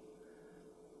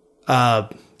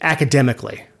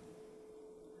academically.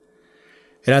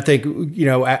 And I think,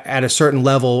 at a certain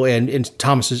level, and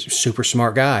Thomas is a super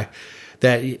smart guy,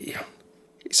 that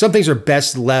some things are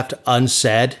best left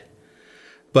unsaid.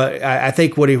 But I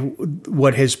think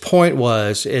what his point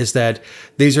is that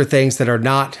these are things that are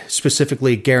not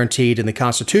specifically guaranteed in the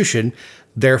Constitution.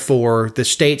 Therefore, the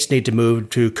states need to move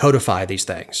to codify these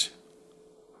things.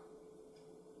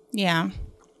 Yeah.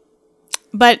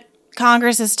 But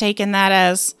Congress has taken that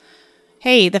as,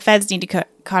 hey, the feds need to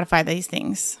codify these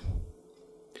things.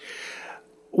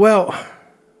 Well,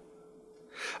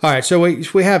 all right. So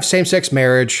we have same-sex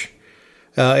marriage.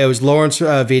 It was Lawrence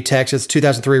v. Texas,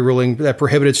 2003 ruling that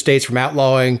prohibited states from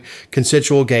outlawing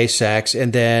consensual gay sex,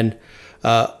 and then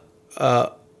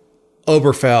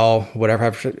Oberfell,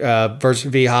 whatever, versus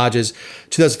v. Hodges,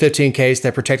 2015 case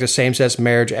that protected same-sex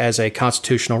marriage as a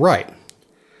constitutional right.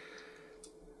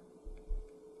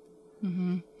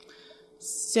 Mm-hmm.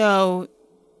 So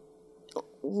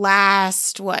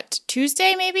last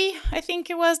Tuesday maybe I think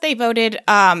it was, they voted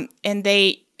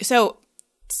so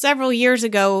several years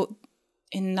ago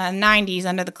in the 90s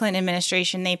under the Clinton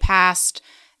administration they passed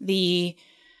the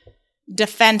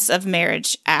Defense of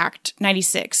Marriage Act.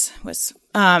 96 was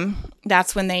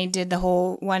that's when they did the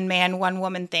whole one man one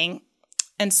woman thing.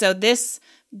 And so this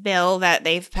bill that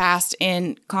they've passed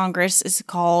in Congress is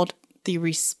called the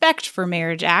Respect for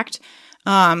Marriage Act,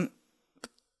 from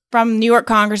New York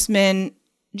Congressman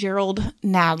Gerald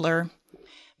Nadler.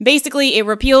 Basically, it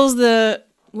repeals the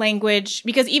language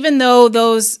because even though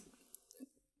those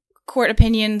court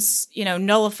opinions,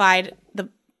 nullified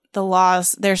the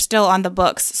laws, they're still on the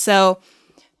books. So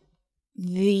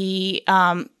the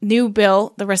new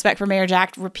bill, the Respect for Marriage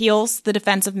Act, repeals the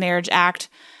Defense of Marriage Act.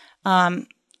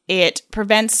 It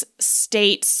prevents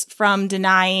states from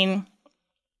denying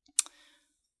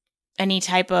any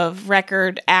type of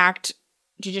record, act,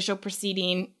 judicial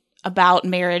proceeding about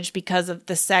marriage because of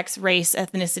the sex, race,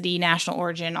 ethnicity, national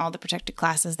origin, all the protected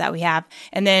classes that we have.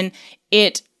 And then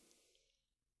it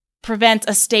prevents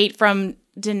a state from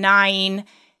denying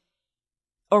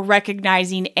or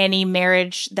recognizing any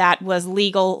marriage that was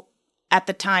legal at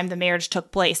the time the marriage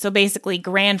took place. So basically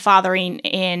grandfathering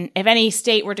in, if any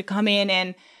state were to come in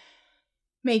and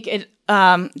make it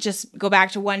just go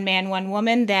back to one man, one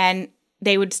woman, then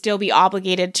they would still be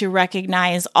obligated to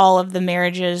recognize all of the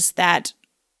marriages that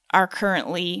are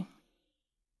currently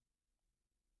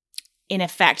in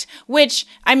effect. Which,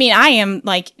 I mean, I am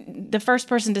the first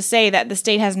person to say that the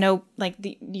state has no,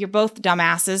 you're both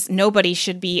dumbasses. Nobody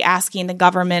should be asking the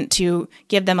government to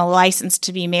give them a license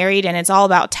to be married, and it's all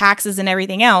about taxes and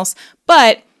everything else.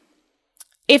 But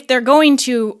if they're going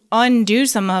to undo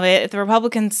some of it, if the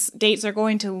Republican states are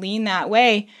going to lean that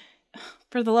way,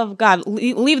 for the love of God,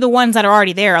 leave the ones that are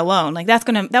already there alone.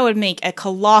 That would make a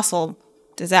colossal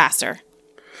disaster.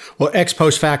 Well, ex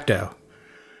post facto,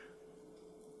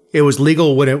 it was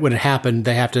legal when it happened.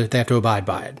 They have to abide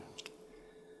by it.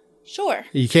 Sure.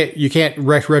 You can't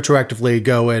retroactively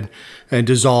go in and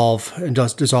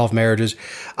dissolve marriages.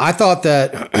 I thought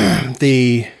that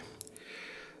the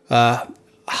Hodges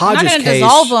case, not going to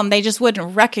dissolve them. They just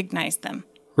wouldn't recognize them.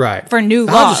 Right. For new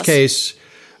the laws. Hodges case,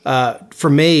 for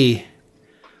me,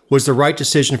 was the right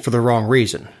decision for the wrong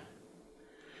reason.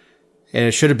 And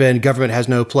it should have been government has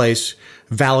no place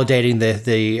validating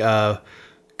the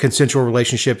consensual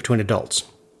relationship between adults.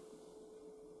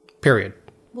 Period.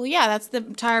 Well, yeah, that's the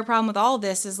entire problem with all of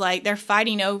this is they're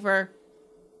fighting over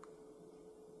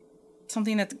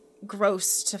something that's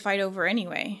gross to fight over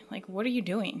anyway. What are you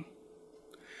doing?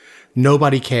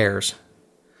 Nobody cares.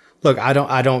 Look, I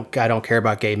don't care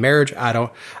about gay marriage. I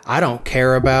don't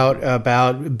care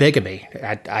about bigamy.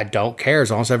 I don't care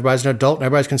as long as everybody's an adult and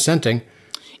everybody's consenting.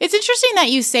 It's interesting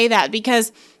that you say that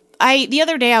because the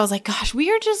other day I was like, gosh, we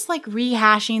are just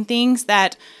rehashing things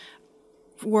that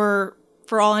were,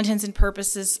 for all intents and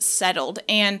purposes, settled.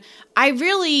 And I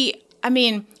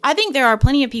think there are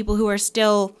plenty of people who are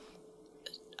still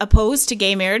opposed to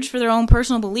gay marriage for their own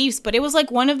personal beliefs, but it was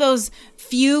one of those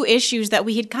few issues that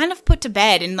we had kind of put to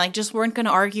bed and just weren't going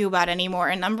to argue about anymore.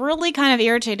 And I'm really kind of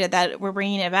irritated that we're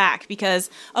bringing it back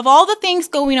because of all the things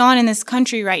going on in this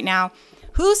country right now,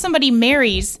 who somebody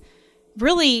marries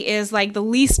really is the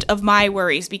least of my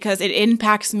worries because it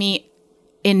impacts me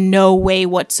in no way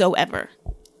whatsoever.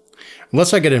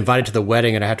 Unless I get invited to the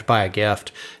wedding and I have to buy a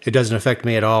gift, it doesn't affect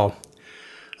me at all.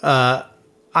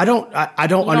 I don't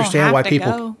understand why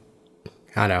people. Go.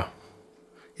 I know,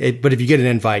 but if you get an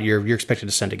invite, you're expected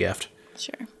to send a gift.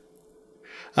 Sure.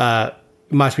 You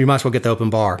might as well get the open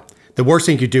bar. The worst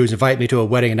thing you could do is invite me to a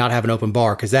wedding and not have an open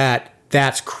bar because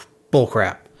that's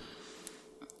Bullcrap.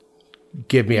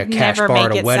 Give me a cash Never bar make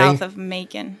at a it wedding. south of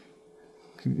Macon.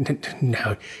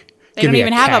 No. They don't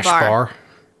even have a bar.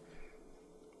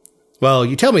 Well,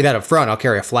 you tell me that up front, I'll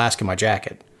carry a flask in my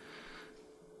jacket.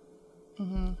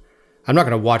 Mm-hmm. I'm not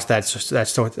going to watch that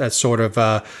sort of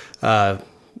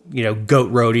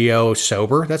goat rodeo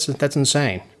sober. That's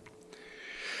insane.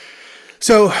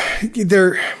 So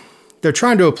they're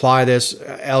trying to apply this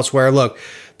elsewhere. Look,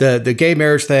 the gay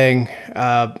marriage thing,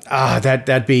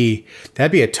 that'd be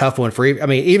a tough one for. I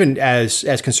mean, even as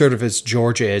conservative as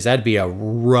Georgia is, that'd be a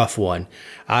rough one.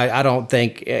 I don't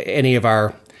think any of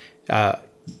our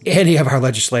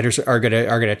legislators are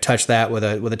gonna touch that with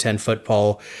a 10-foot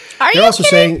pole. Are They're you also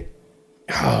kidding? saying,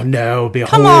 "Oh no, it'd be a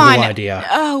Come horrible on. idea."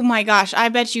 Oh my gosh. I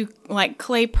bet you like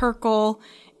Clay Perkle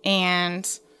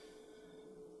and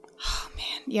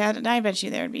yeah, I bet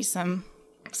you there would be some.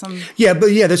 Yeah, but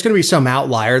there's going to be some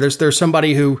outlier. There's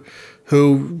somebody who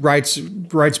writes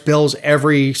bills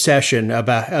every session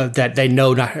about that they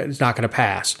know it's not going to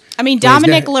pass. I mean,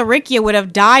 Dominic LaRicchia would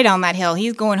have died on that hill.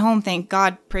 He's going home, thank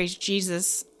God, praise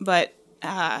Jesus. But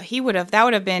he would have. Now,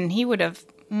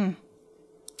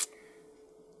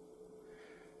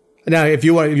 if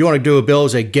you want to do a bill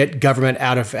as a get government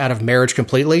out of marriage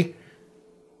completely,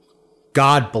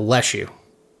 God bless you.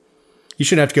 You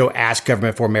shouldn't have to go ask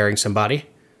government for marrying somebody.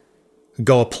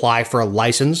 Go apply for a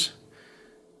license.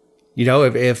 You know,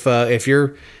 if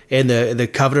you're in the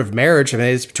covenant of marriage, I mean,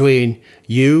 it's between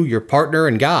you, your partner,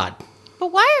 and God.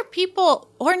 But why are people,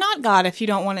 or not God if you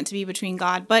don't want it to be between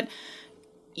God, but,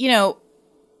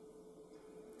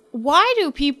 why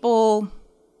do people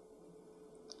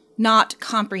not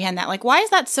comprehend that? Like, why is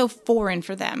that so foreign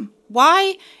for them?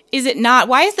 Why is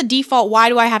the default, why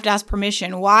do I have to ask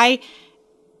permission? Why,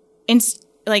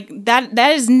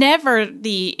 that is never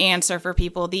the answer for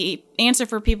people. The answer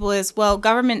for people is, well,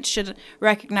 government should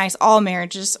recognize all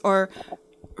marriages, or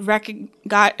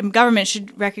government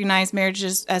should recognize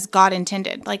marriages as God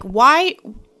intended. Like, why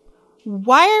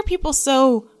are people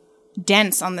so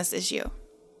dense on this issue?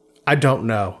 I don't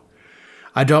know.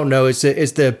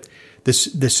 It's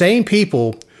the same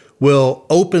people will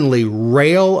openly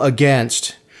rail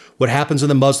against what happens in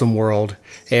the Muslim world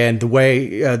and the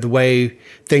way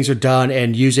things are done,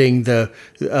 and using the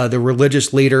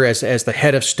religious leader as the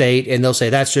head of state, and they'll say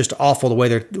that's just awful the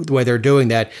way they're doing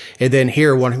that, and then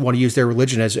here want to use their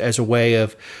religion as a way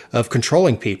of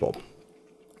controlling people.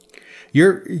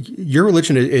 Your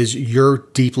religion is your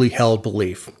deeply held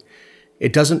belief.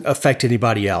 It doesn't affect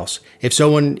anybody else. If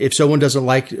someone doesn't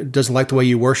like the way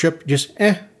you worship, just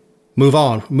move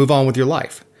on with your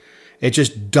life. It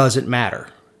just doesn't matter.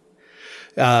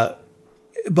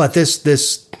 But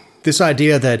this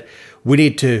idea that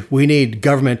we need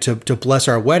government to bless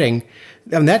our wedding,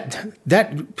 I mean,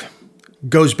 that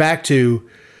goes back to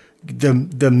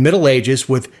the Middle Ages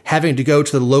with having to go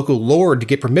to the local lord to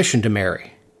get permission to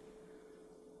marry.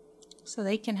 So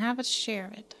they can have a share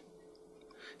of it.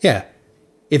 Yeah.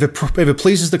 If it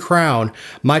pleases the crown,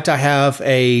 might I have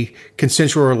a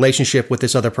consensual relationship with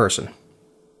this other person?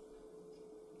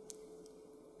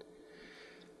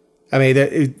 I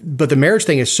mean, but the marriage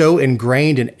thing is so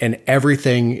ingrained in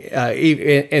everything,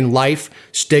 in life,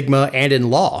 stigma, and in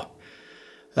law.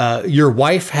 Your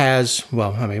wife has,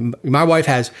 my wife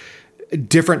has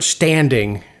different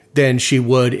standing than she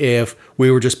would if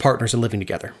we were just partners and living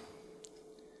together.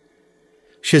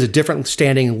 She has a different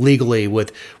standing legally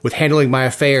with handling my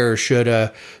affairs. Should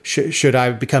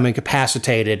I become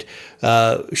incapacitated,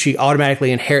 she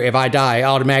automatically if I die,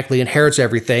 automatically inherits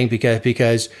everything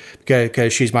because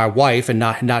she's my wife and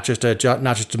not just a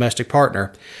domestic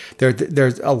partner.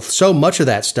 There's so much of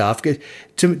that stuff.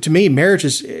 To me, marriage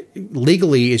is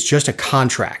legally just a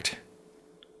contract.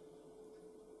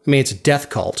 I mean, it's a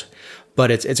death cult, but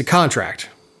it's a contract.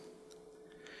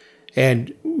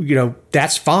 And,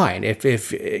 that's fine if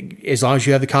as long as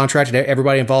you have the contract and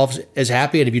everybody involved is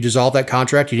happy. And if you dissolve that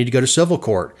contract, you need to go to civil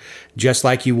court, just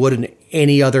like you would in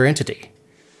any other entity.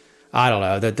 I don't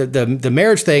know. The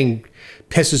marriage thing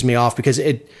pisses me off because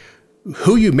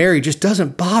who you marry just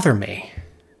doesn't bother me.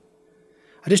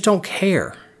 I just don't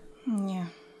care. Yeah.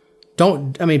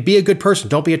 Be a good person.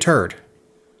 Don't be a turd.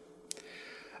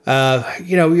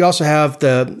 We also have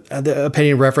the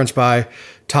opinion referenced by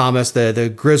Thomas,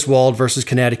 the Griswold versus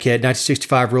Connecticut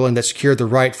 1965 ruling that secured the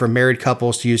right for married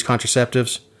couples to use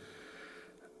contraceptives.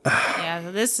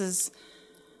 Yeah, this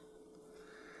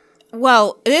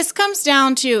comes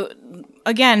down to,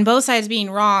 again, both sides being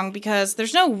wrong, because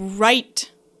there's no right.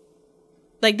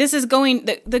 Like, this is going,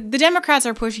 the Democrats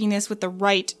are pushing this with the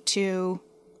right to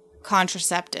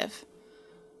contraceptive.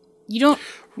 You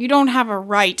don't have a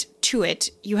right to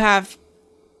it. You have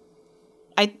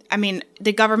I mean,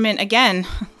 the government, again,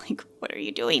 like, what are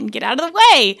you doing? Get out of the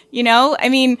way. I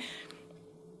mean,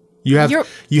 you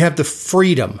have the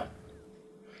freedom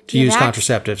to use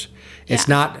contraceptives. It's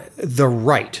not the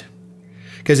right,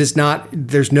 because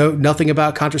there's nothing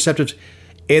about contraceptives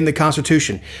in the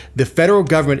Constitution. The federal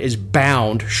government is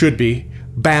should be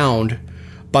bound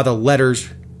by the letters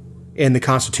in the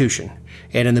Constitution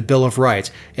and in the Bill of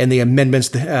Rights and the amendments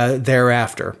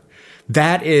thereafter.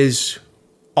 That is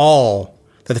all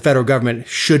that the federal government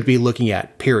should be looking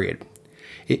at, period.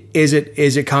 Is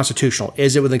it constitutional?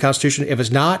 Is it within the Constitution? If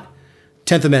it's not,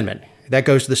 10th Amendment. That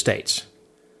goes to the states.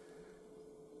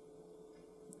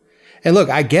 And look,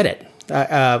 I get it.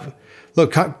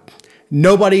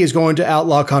 Nobody is going to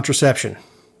outlaw contraception.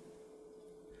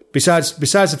 Besides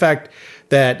the fact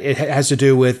that it has to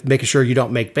do with making sure you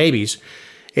don't make babies,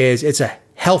 it's a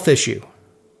health issue.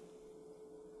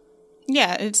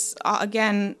 Yeah, it's,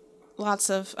 again, lots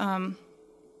of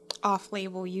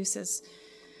off-label uses.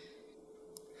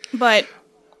 But,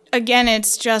 again,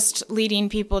 it's just leading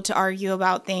people to argue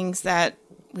about things that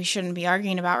we shouldn't be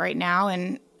arguing about right now.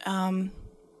 And, again,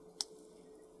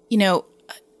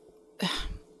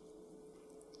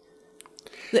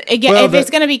 if it's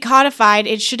going to be codified,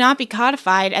 it should not be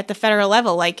codified at the federal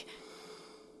level. Like,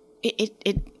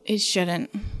 it shouldn't.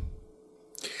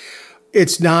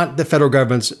 It's not the federal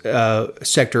government's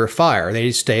sector of fire.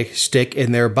 They stick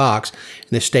in their box,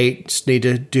 and the states need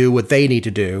to do what they need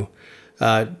to do.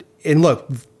 And look,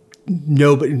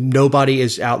 nobody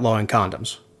is outlawing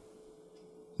condoms.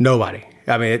 Nobody.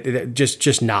 I mean,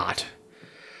 just not.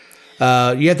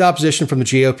 You had the opposition from the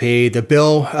GOP. The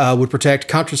bill would protect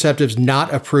contraceptives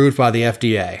not approved by the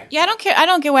FDA. Yeah, I don't care. I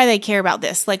don't get why they care about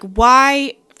this. Like,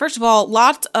 why? First of all,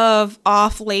 lots of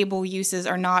off-label uses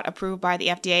are not approved by the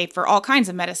FDA for all kinds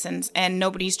of medicines, and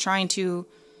nobody's trying to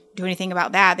do anything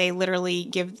about that. They literally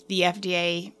give the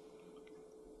FDA.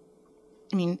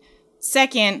 I mean,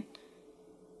 second,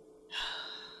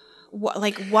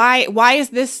 why? Why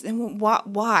is this?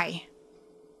 Why?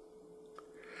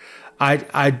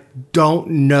 I don't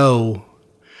know,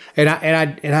 and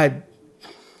I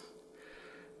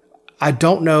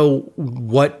don't know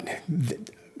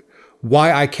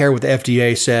why I care what the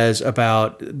FDA says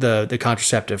about the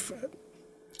contraceptive.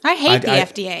 I hate the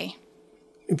FDA.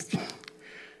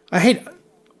 I hate.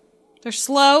 They're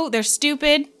slow. They're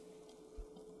stupid.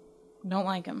 Don't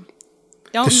like them.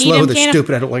 They're slow. They're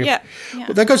stupid. I don't like them. Yeah.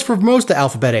 Well, that goes for most of the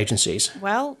alphabet agencies.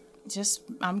 Well,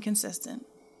 I'm consistent.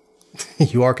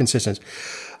 You are consistent.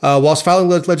 Whilst filing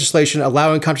legislation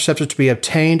allowing contraceptives to be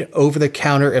obtained over the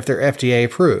counter if they're FDA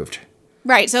approved.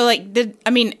 Right. So,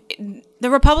 the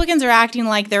Republicans are acting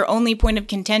like their only point of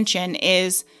contention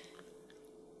is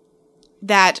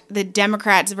that the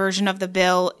Democrats' version of the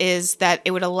bill is that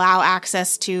it would allow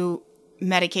access to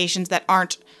medications that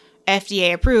aren't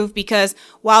FDA approved, because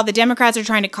while the Democrats are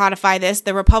trying to codify this,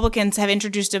 the Republicans have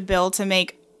introduced a bill to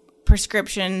make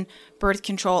prescription birth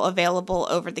control available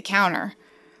over the counter.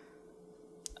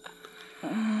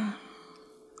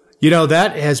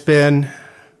 That has been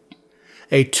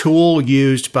a tool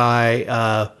used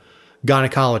by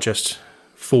gynecologists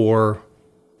for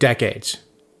decades.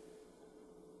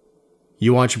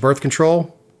 You want your birth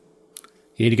control?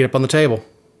 You need to get up on the table.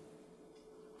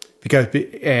 Look,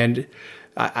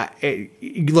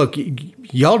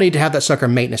 y'all need to have that sucker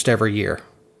maintenance every year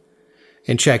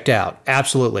and checked out.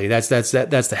 Absolutely, that's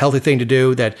the healthy thing to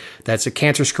do. That's a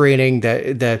cancer screening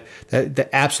that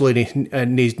absolutely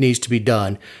needs to be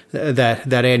done.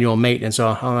 That annual maintenance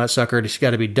on that sucker has got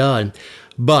to be done.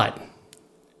 But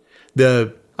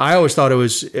I always thought it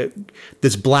was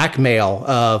this blackmail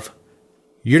of,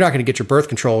 you're not going to get your birth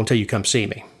control until you come see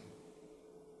me.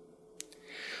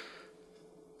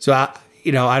 So I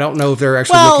don't know if they're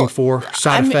actually looking for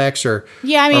side effects or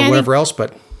whatever else,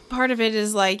 but part of it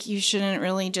is like, you shouldn't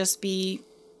really just be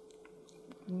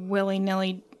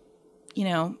willy-nilly,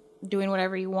 doing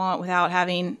whatever you want without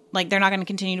having, they're not going to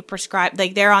continue to prescribe,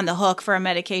 they're on the hook for a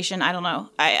medication. I don't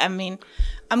know. I mean,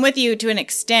 I'm with you to an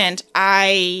extent.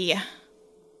 I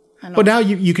don't know. But now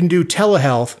you can do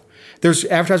telehealth. There's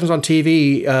advertisements on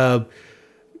TV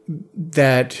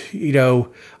that,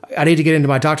 I need to get into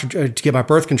my doctor to get my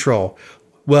birth control.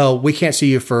 Well, we can't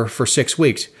see you for 6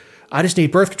 weeks. I just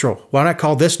need birth control. Why not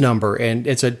call this number? And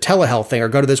it's a telehealth thing, or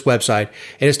go to this website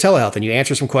and it's telehealth, and you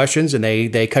answer some questions and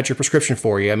they cut your prescription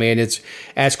for you. I mean, it's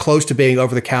as close to being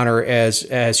over the counter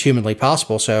as humanly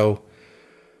possible. So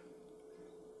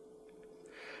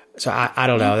I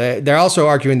don't know. They're also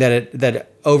arguing that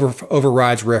it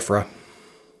overrides RFRA.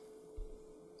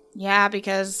 Yeah,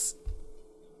 because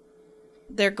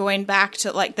they're going back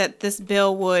to that this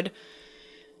bill would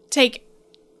take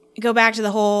go back to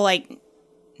the whole, like,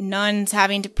 nuns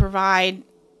having to provide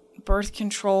birth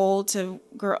control to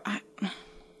girl. I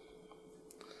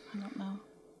don't know.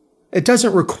 It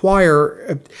doesn't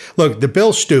require. Look, the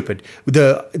bill's stupid.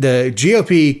 The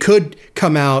GOP could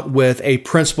come out with a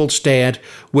principled stand,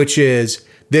 which is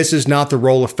this is not the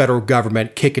role of federal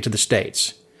government. Kick it to the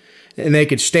states, and they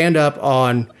could stand up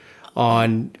on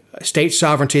state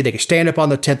sovereignty. They could stand up on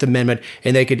the 10th Amendment,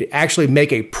 and they could actually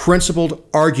make a principled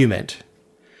argument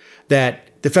that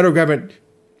the federal government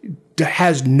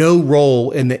has no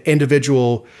role in the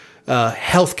individual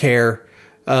health care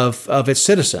of its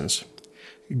citizens.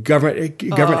 Government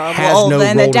has no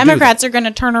then role. The Democrats are going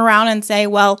to turn around and say,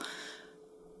 "Well,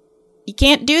 you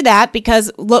can't do that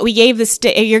because look, we gave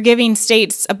you're giving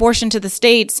states abortion to the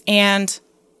states, and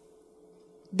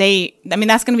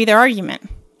that's going to be their argument."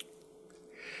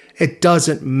 It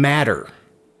doesn't matter.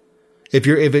 If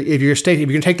you're going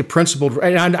to take the principled,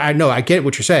 and I know, I get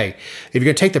what you're saying. If you're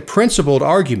going to take the principled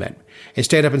argument and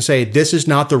stand up and say, this is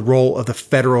not the role of the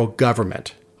federal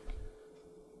government.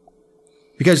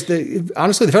 Because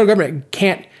honestly, the federal government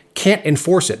can't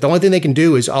enforce it. The only thing they can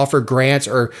do is offer grants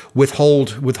or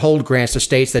withhold grants to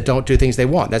states that don't do things they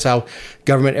want. That's how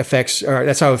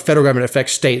that's how federal government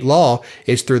affects state law,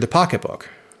 is through the pocketbook.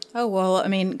 Oh, well, I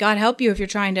mean, God help you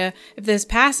if this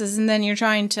passes and then you're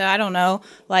trying to, I don't know,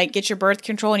 like get your birth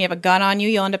control and you have a gun on you,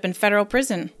 you'll end up in federal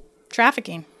prison.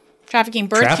 Trafficking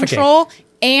birth control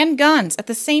and guns at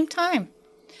the same time.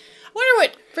 I wonder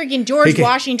what freaking George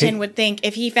Washington would think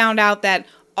if he found out that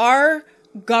our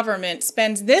government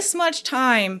spends this much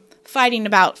time fighting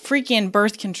about freaking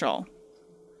birth control.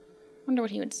 I wonder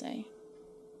what he would say.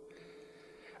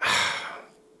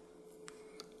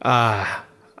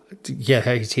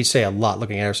 Yeah, he'd say a lot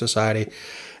looking at our society.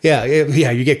 Yeah,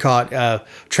 you get caught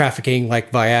trafficking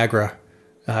like Viagra.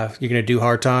 You're going to do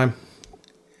hard time?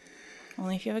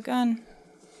 Only if you have a gun.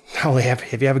 Only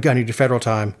if you have a gun, you do federal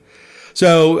time.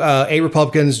 So 8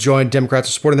 Republicans joined Democrats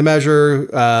in supporting the measure.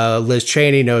 Liz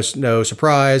Cheney, no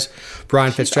surprise.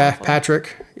 Brian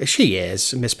Fitzpatrick. She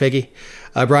is, Miss Piggy.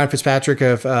 Brian Fitzpatrick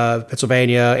of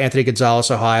Pennsylvania. Anthony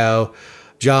Gonzalez, Ohio.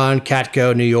 John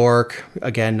Katko, New York.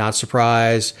 Again, not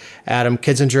surprise. Adam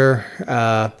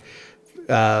Kinzinger,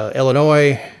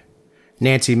 Illinois.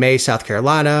 Nancy May, South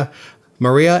Carolina.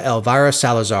 Maria Elvira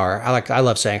Salazar. I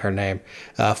love saying her name.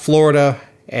 Florida.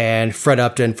 And Fred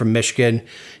Upton from Michigan.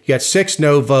 You got 6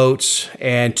 no votes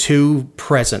and 2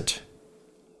 present.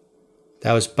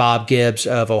 That was Bob Gibbs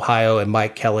of Ohio and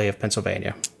Mike Kelly of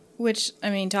Pennsylvania. Which, I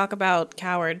mean, talk about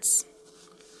cowards.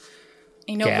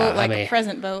 Vote like a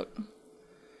present vote.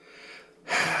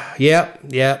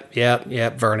 Yep,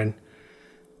 Vernon.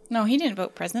 No, he didn't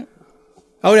vote present.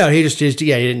 Oh, no, he he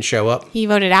didn't show up. He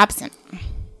voted absent.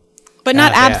 But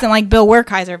not absent like Bill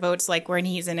Werkheiser votes, like when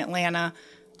he's in Atlanta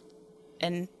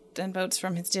and then votes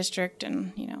from his district.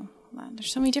 And,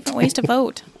 there's so many different ways to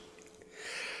vote.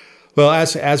 Well,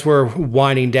 as we're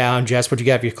winding down, Jess, what do you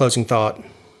got for your closing thought?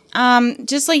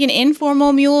 Just like an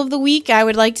informal Mule of the Week, I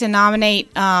would like to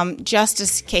nominate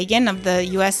Justice Kagan of the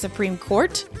U.S. Supreme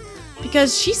Court.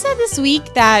 Because she said this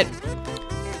week that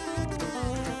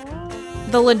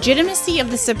the legitimacy of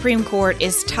the Supreme Court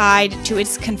is tied to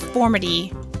its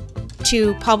conformity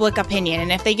to public opinion.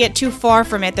 And if they get too far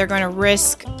from it, they're going to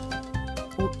risk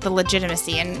the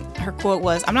legitimacy. And her quote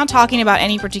was, "I'm not talking about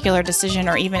any particular decision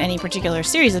or even any particular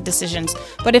series of decisions,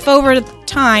 but if over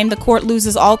time the court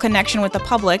loses all connection with the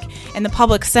public and the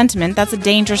public sentiment, that's a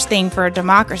dangerous thing for a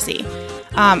democracy."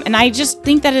 And I just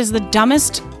think that is the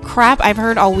dumbest crap I've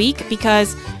heard all week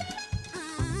because,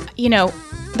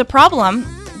 the problem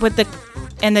with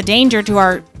the danger to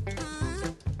our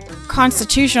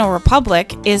constitutional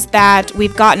republic is that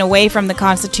we've gotten away from the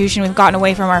Constitution, we've gotten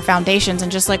away from our foundations,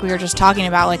 and just like we were just talking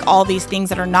about, like all these things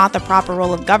that are not the proper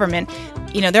role of government,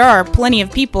 there are plenty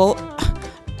of people,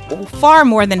 far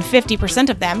more than 50%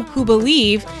 of them, who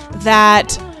believe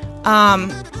that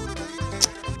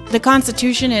the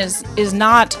Constitution is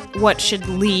not what should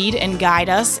lead and guide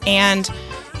us, and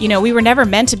we were never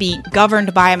meant to be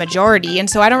governed by a majority, and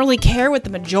so I don't really care what the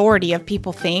majority of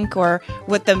people think or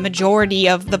what the majority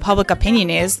of the public opinion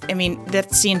is. I mean,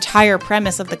 that's the entire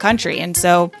premise of the country, and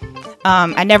so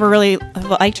I never really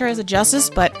liked her as a justice,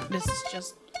 but this is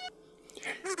just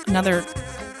another...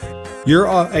 You're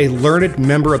a learned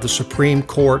member of the Supreme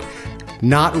Court,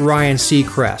 not Ryan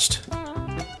Seacrest.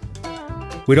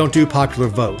 We don't do popular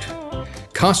vote.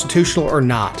 Constitutional or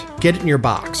not, get it in your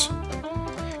box.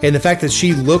 And the fact that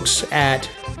she looks at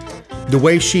the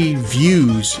way she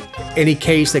views any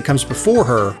case that comes before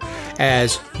her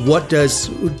as what does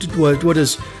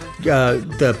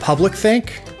the public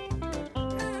think?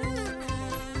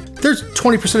 There's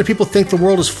 20% of people think the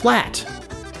world is flat.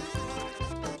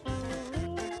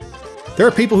 There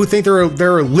are people who think there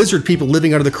are lizard people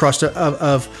living under the crust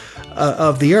of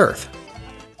the earth.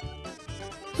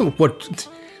 What?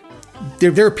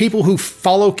 There are people who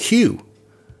follow Q.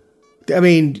 I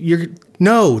mean,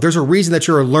 there's a reason that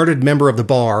you're a learned member of the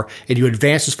bar and you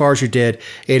advanced as far as you did.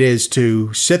 It is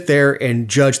to sit there and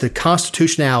judge the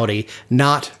constitutionality,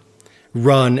 not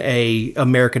run a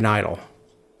American Idol.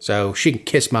 So she can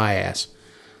kiss my ass.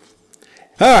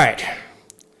 All right.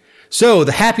 So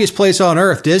the happiest place on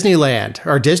earth, Disneyland,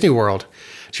 or Disney World.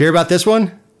 Did you hear about this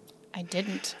one? I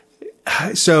didn't.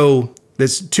 So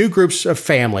there's two groups of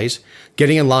families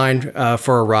getting in line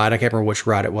for a ride. I can't remember which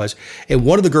ride it was. And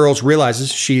one of the girls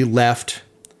realizes she left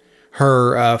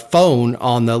her phone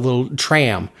on the little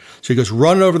tram. So she goes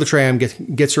running over the tram,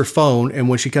 gets her phone, and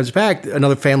when she comes back,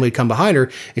 another family had come behind her,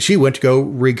 and she went to go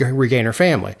regain her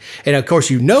family. And of course,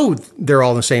 they're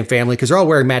all in the same family because they're all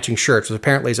wearing matching shirts, which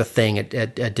apparently is a thing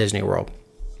at Disney World.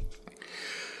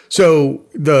 So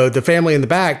the family in the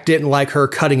back didn't like her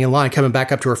cutting in line, coming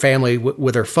back up to her family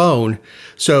with her phone.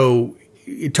 So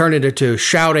it turned into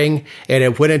shouting, and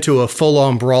it went into a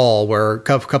full-on brawl where a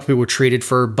couple people were treated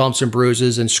for bumps and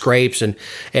bruises and scrapes. And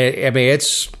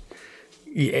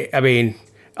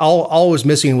all was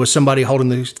missing was somebody holding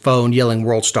the phone yelling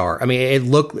 "World Star." I mean,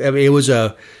 it was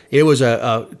a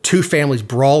two families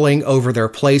brawling over their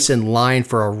place in line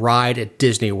for a ride at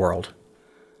Disney World.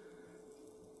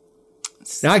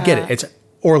 Now I get it. It's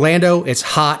Orlando. It's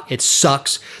hot. It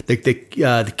sucks.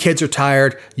 The kids are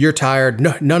tired. You're tired.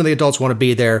 None of the adults want to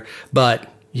be there,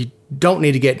 but you don't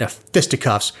need to get into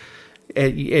fisticuffs.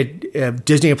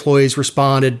 Disney employees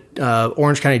responded.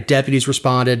 Orange County deputies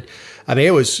responded. I mean,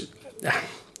 it was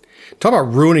talk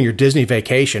about ruining your Disney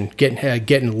vacation,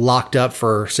 getting locked up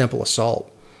for simple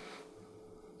assault.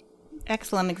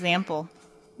 Excellent example.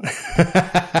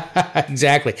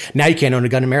 Exactly. Now you can't own a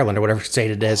gun in Maryland or whatever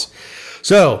state it is.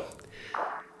 So,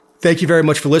 thank you very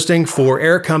much for listening. For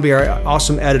Eric Cumby, our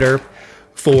awesome editor,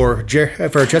 for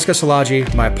Jessica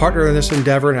Szilagyi, my partner in this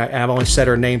endeavor, and I've only said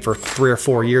her name for 3 or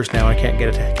 4 years now, and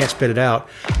I can't spit it out.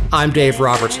 I'm Dave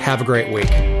Roberts. Have a great week.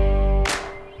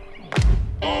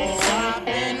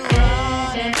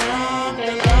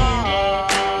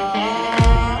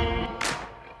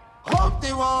 Hope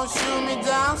they won't shoot me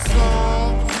down soon.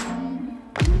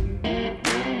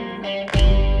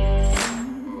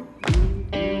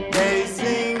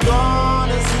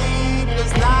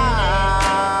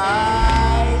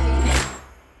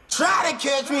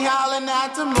 Catch me howling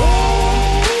at the moon.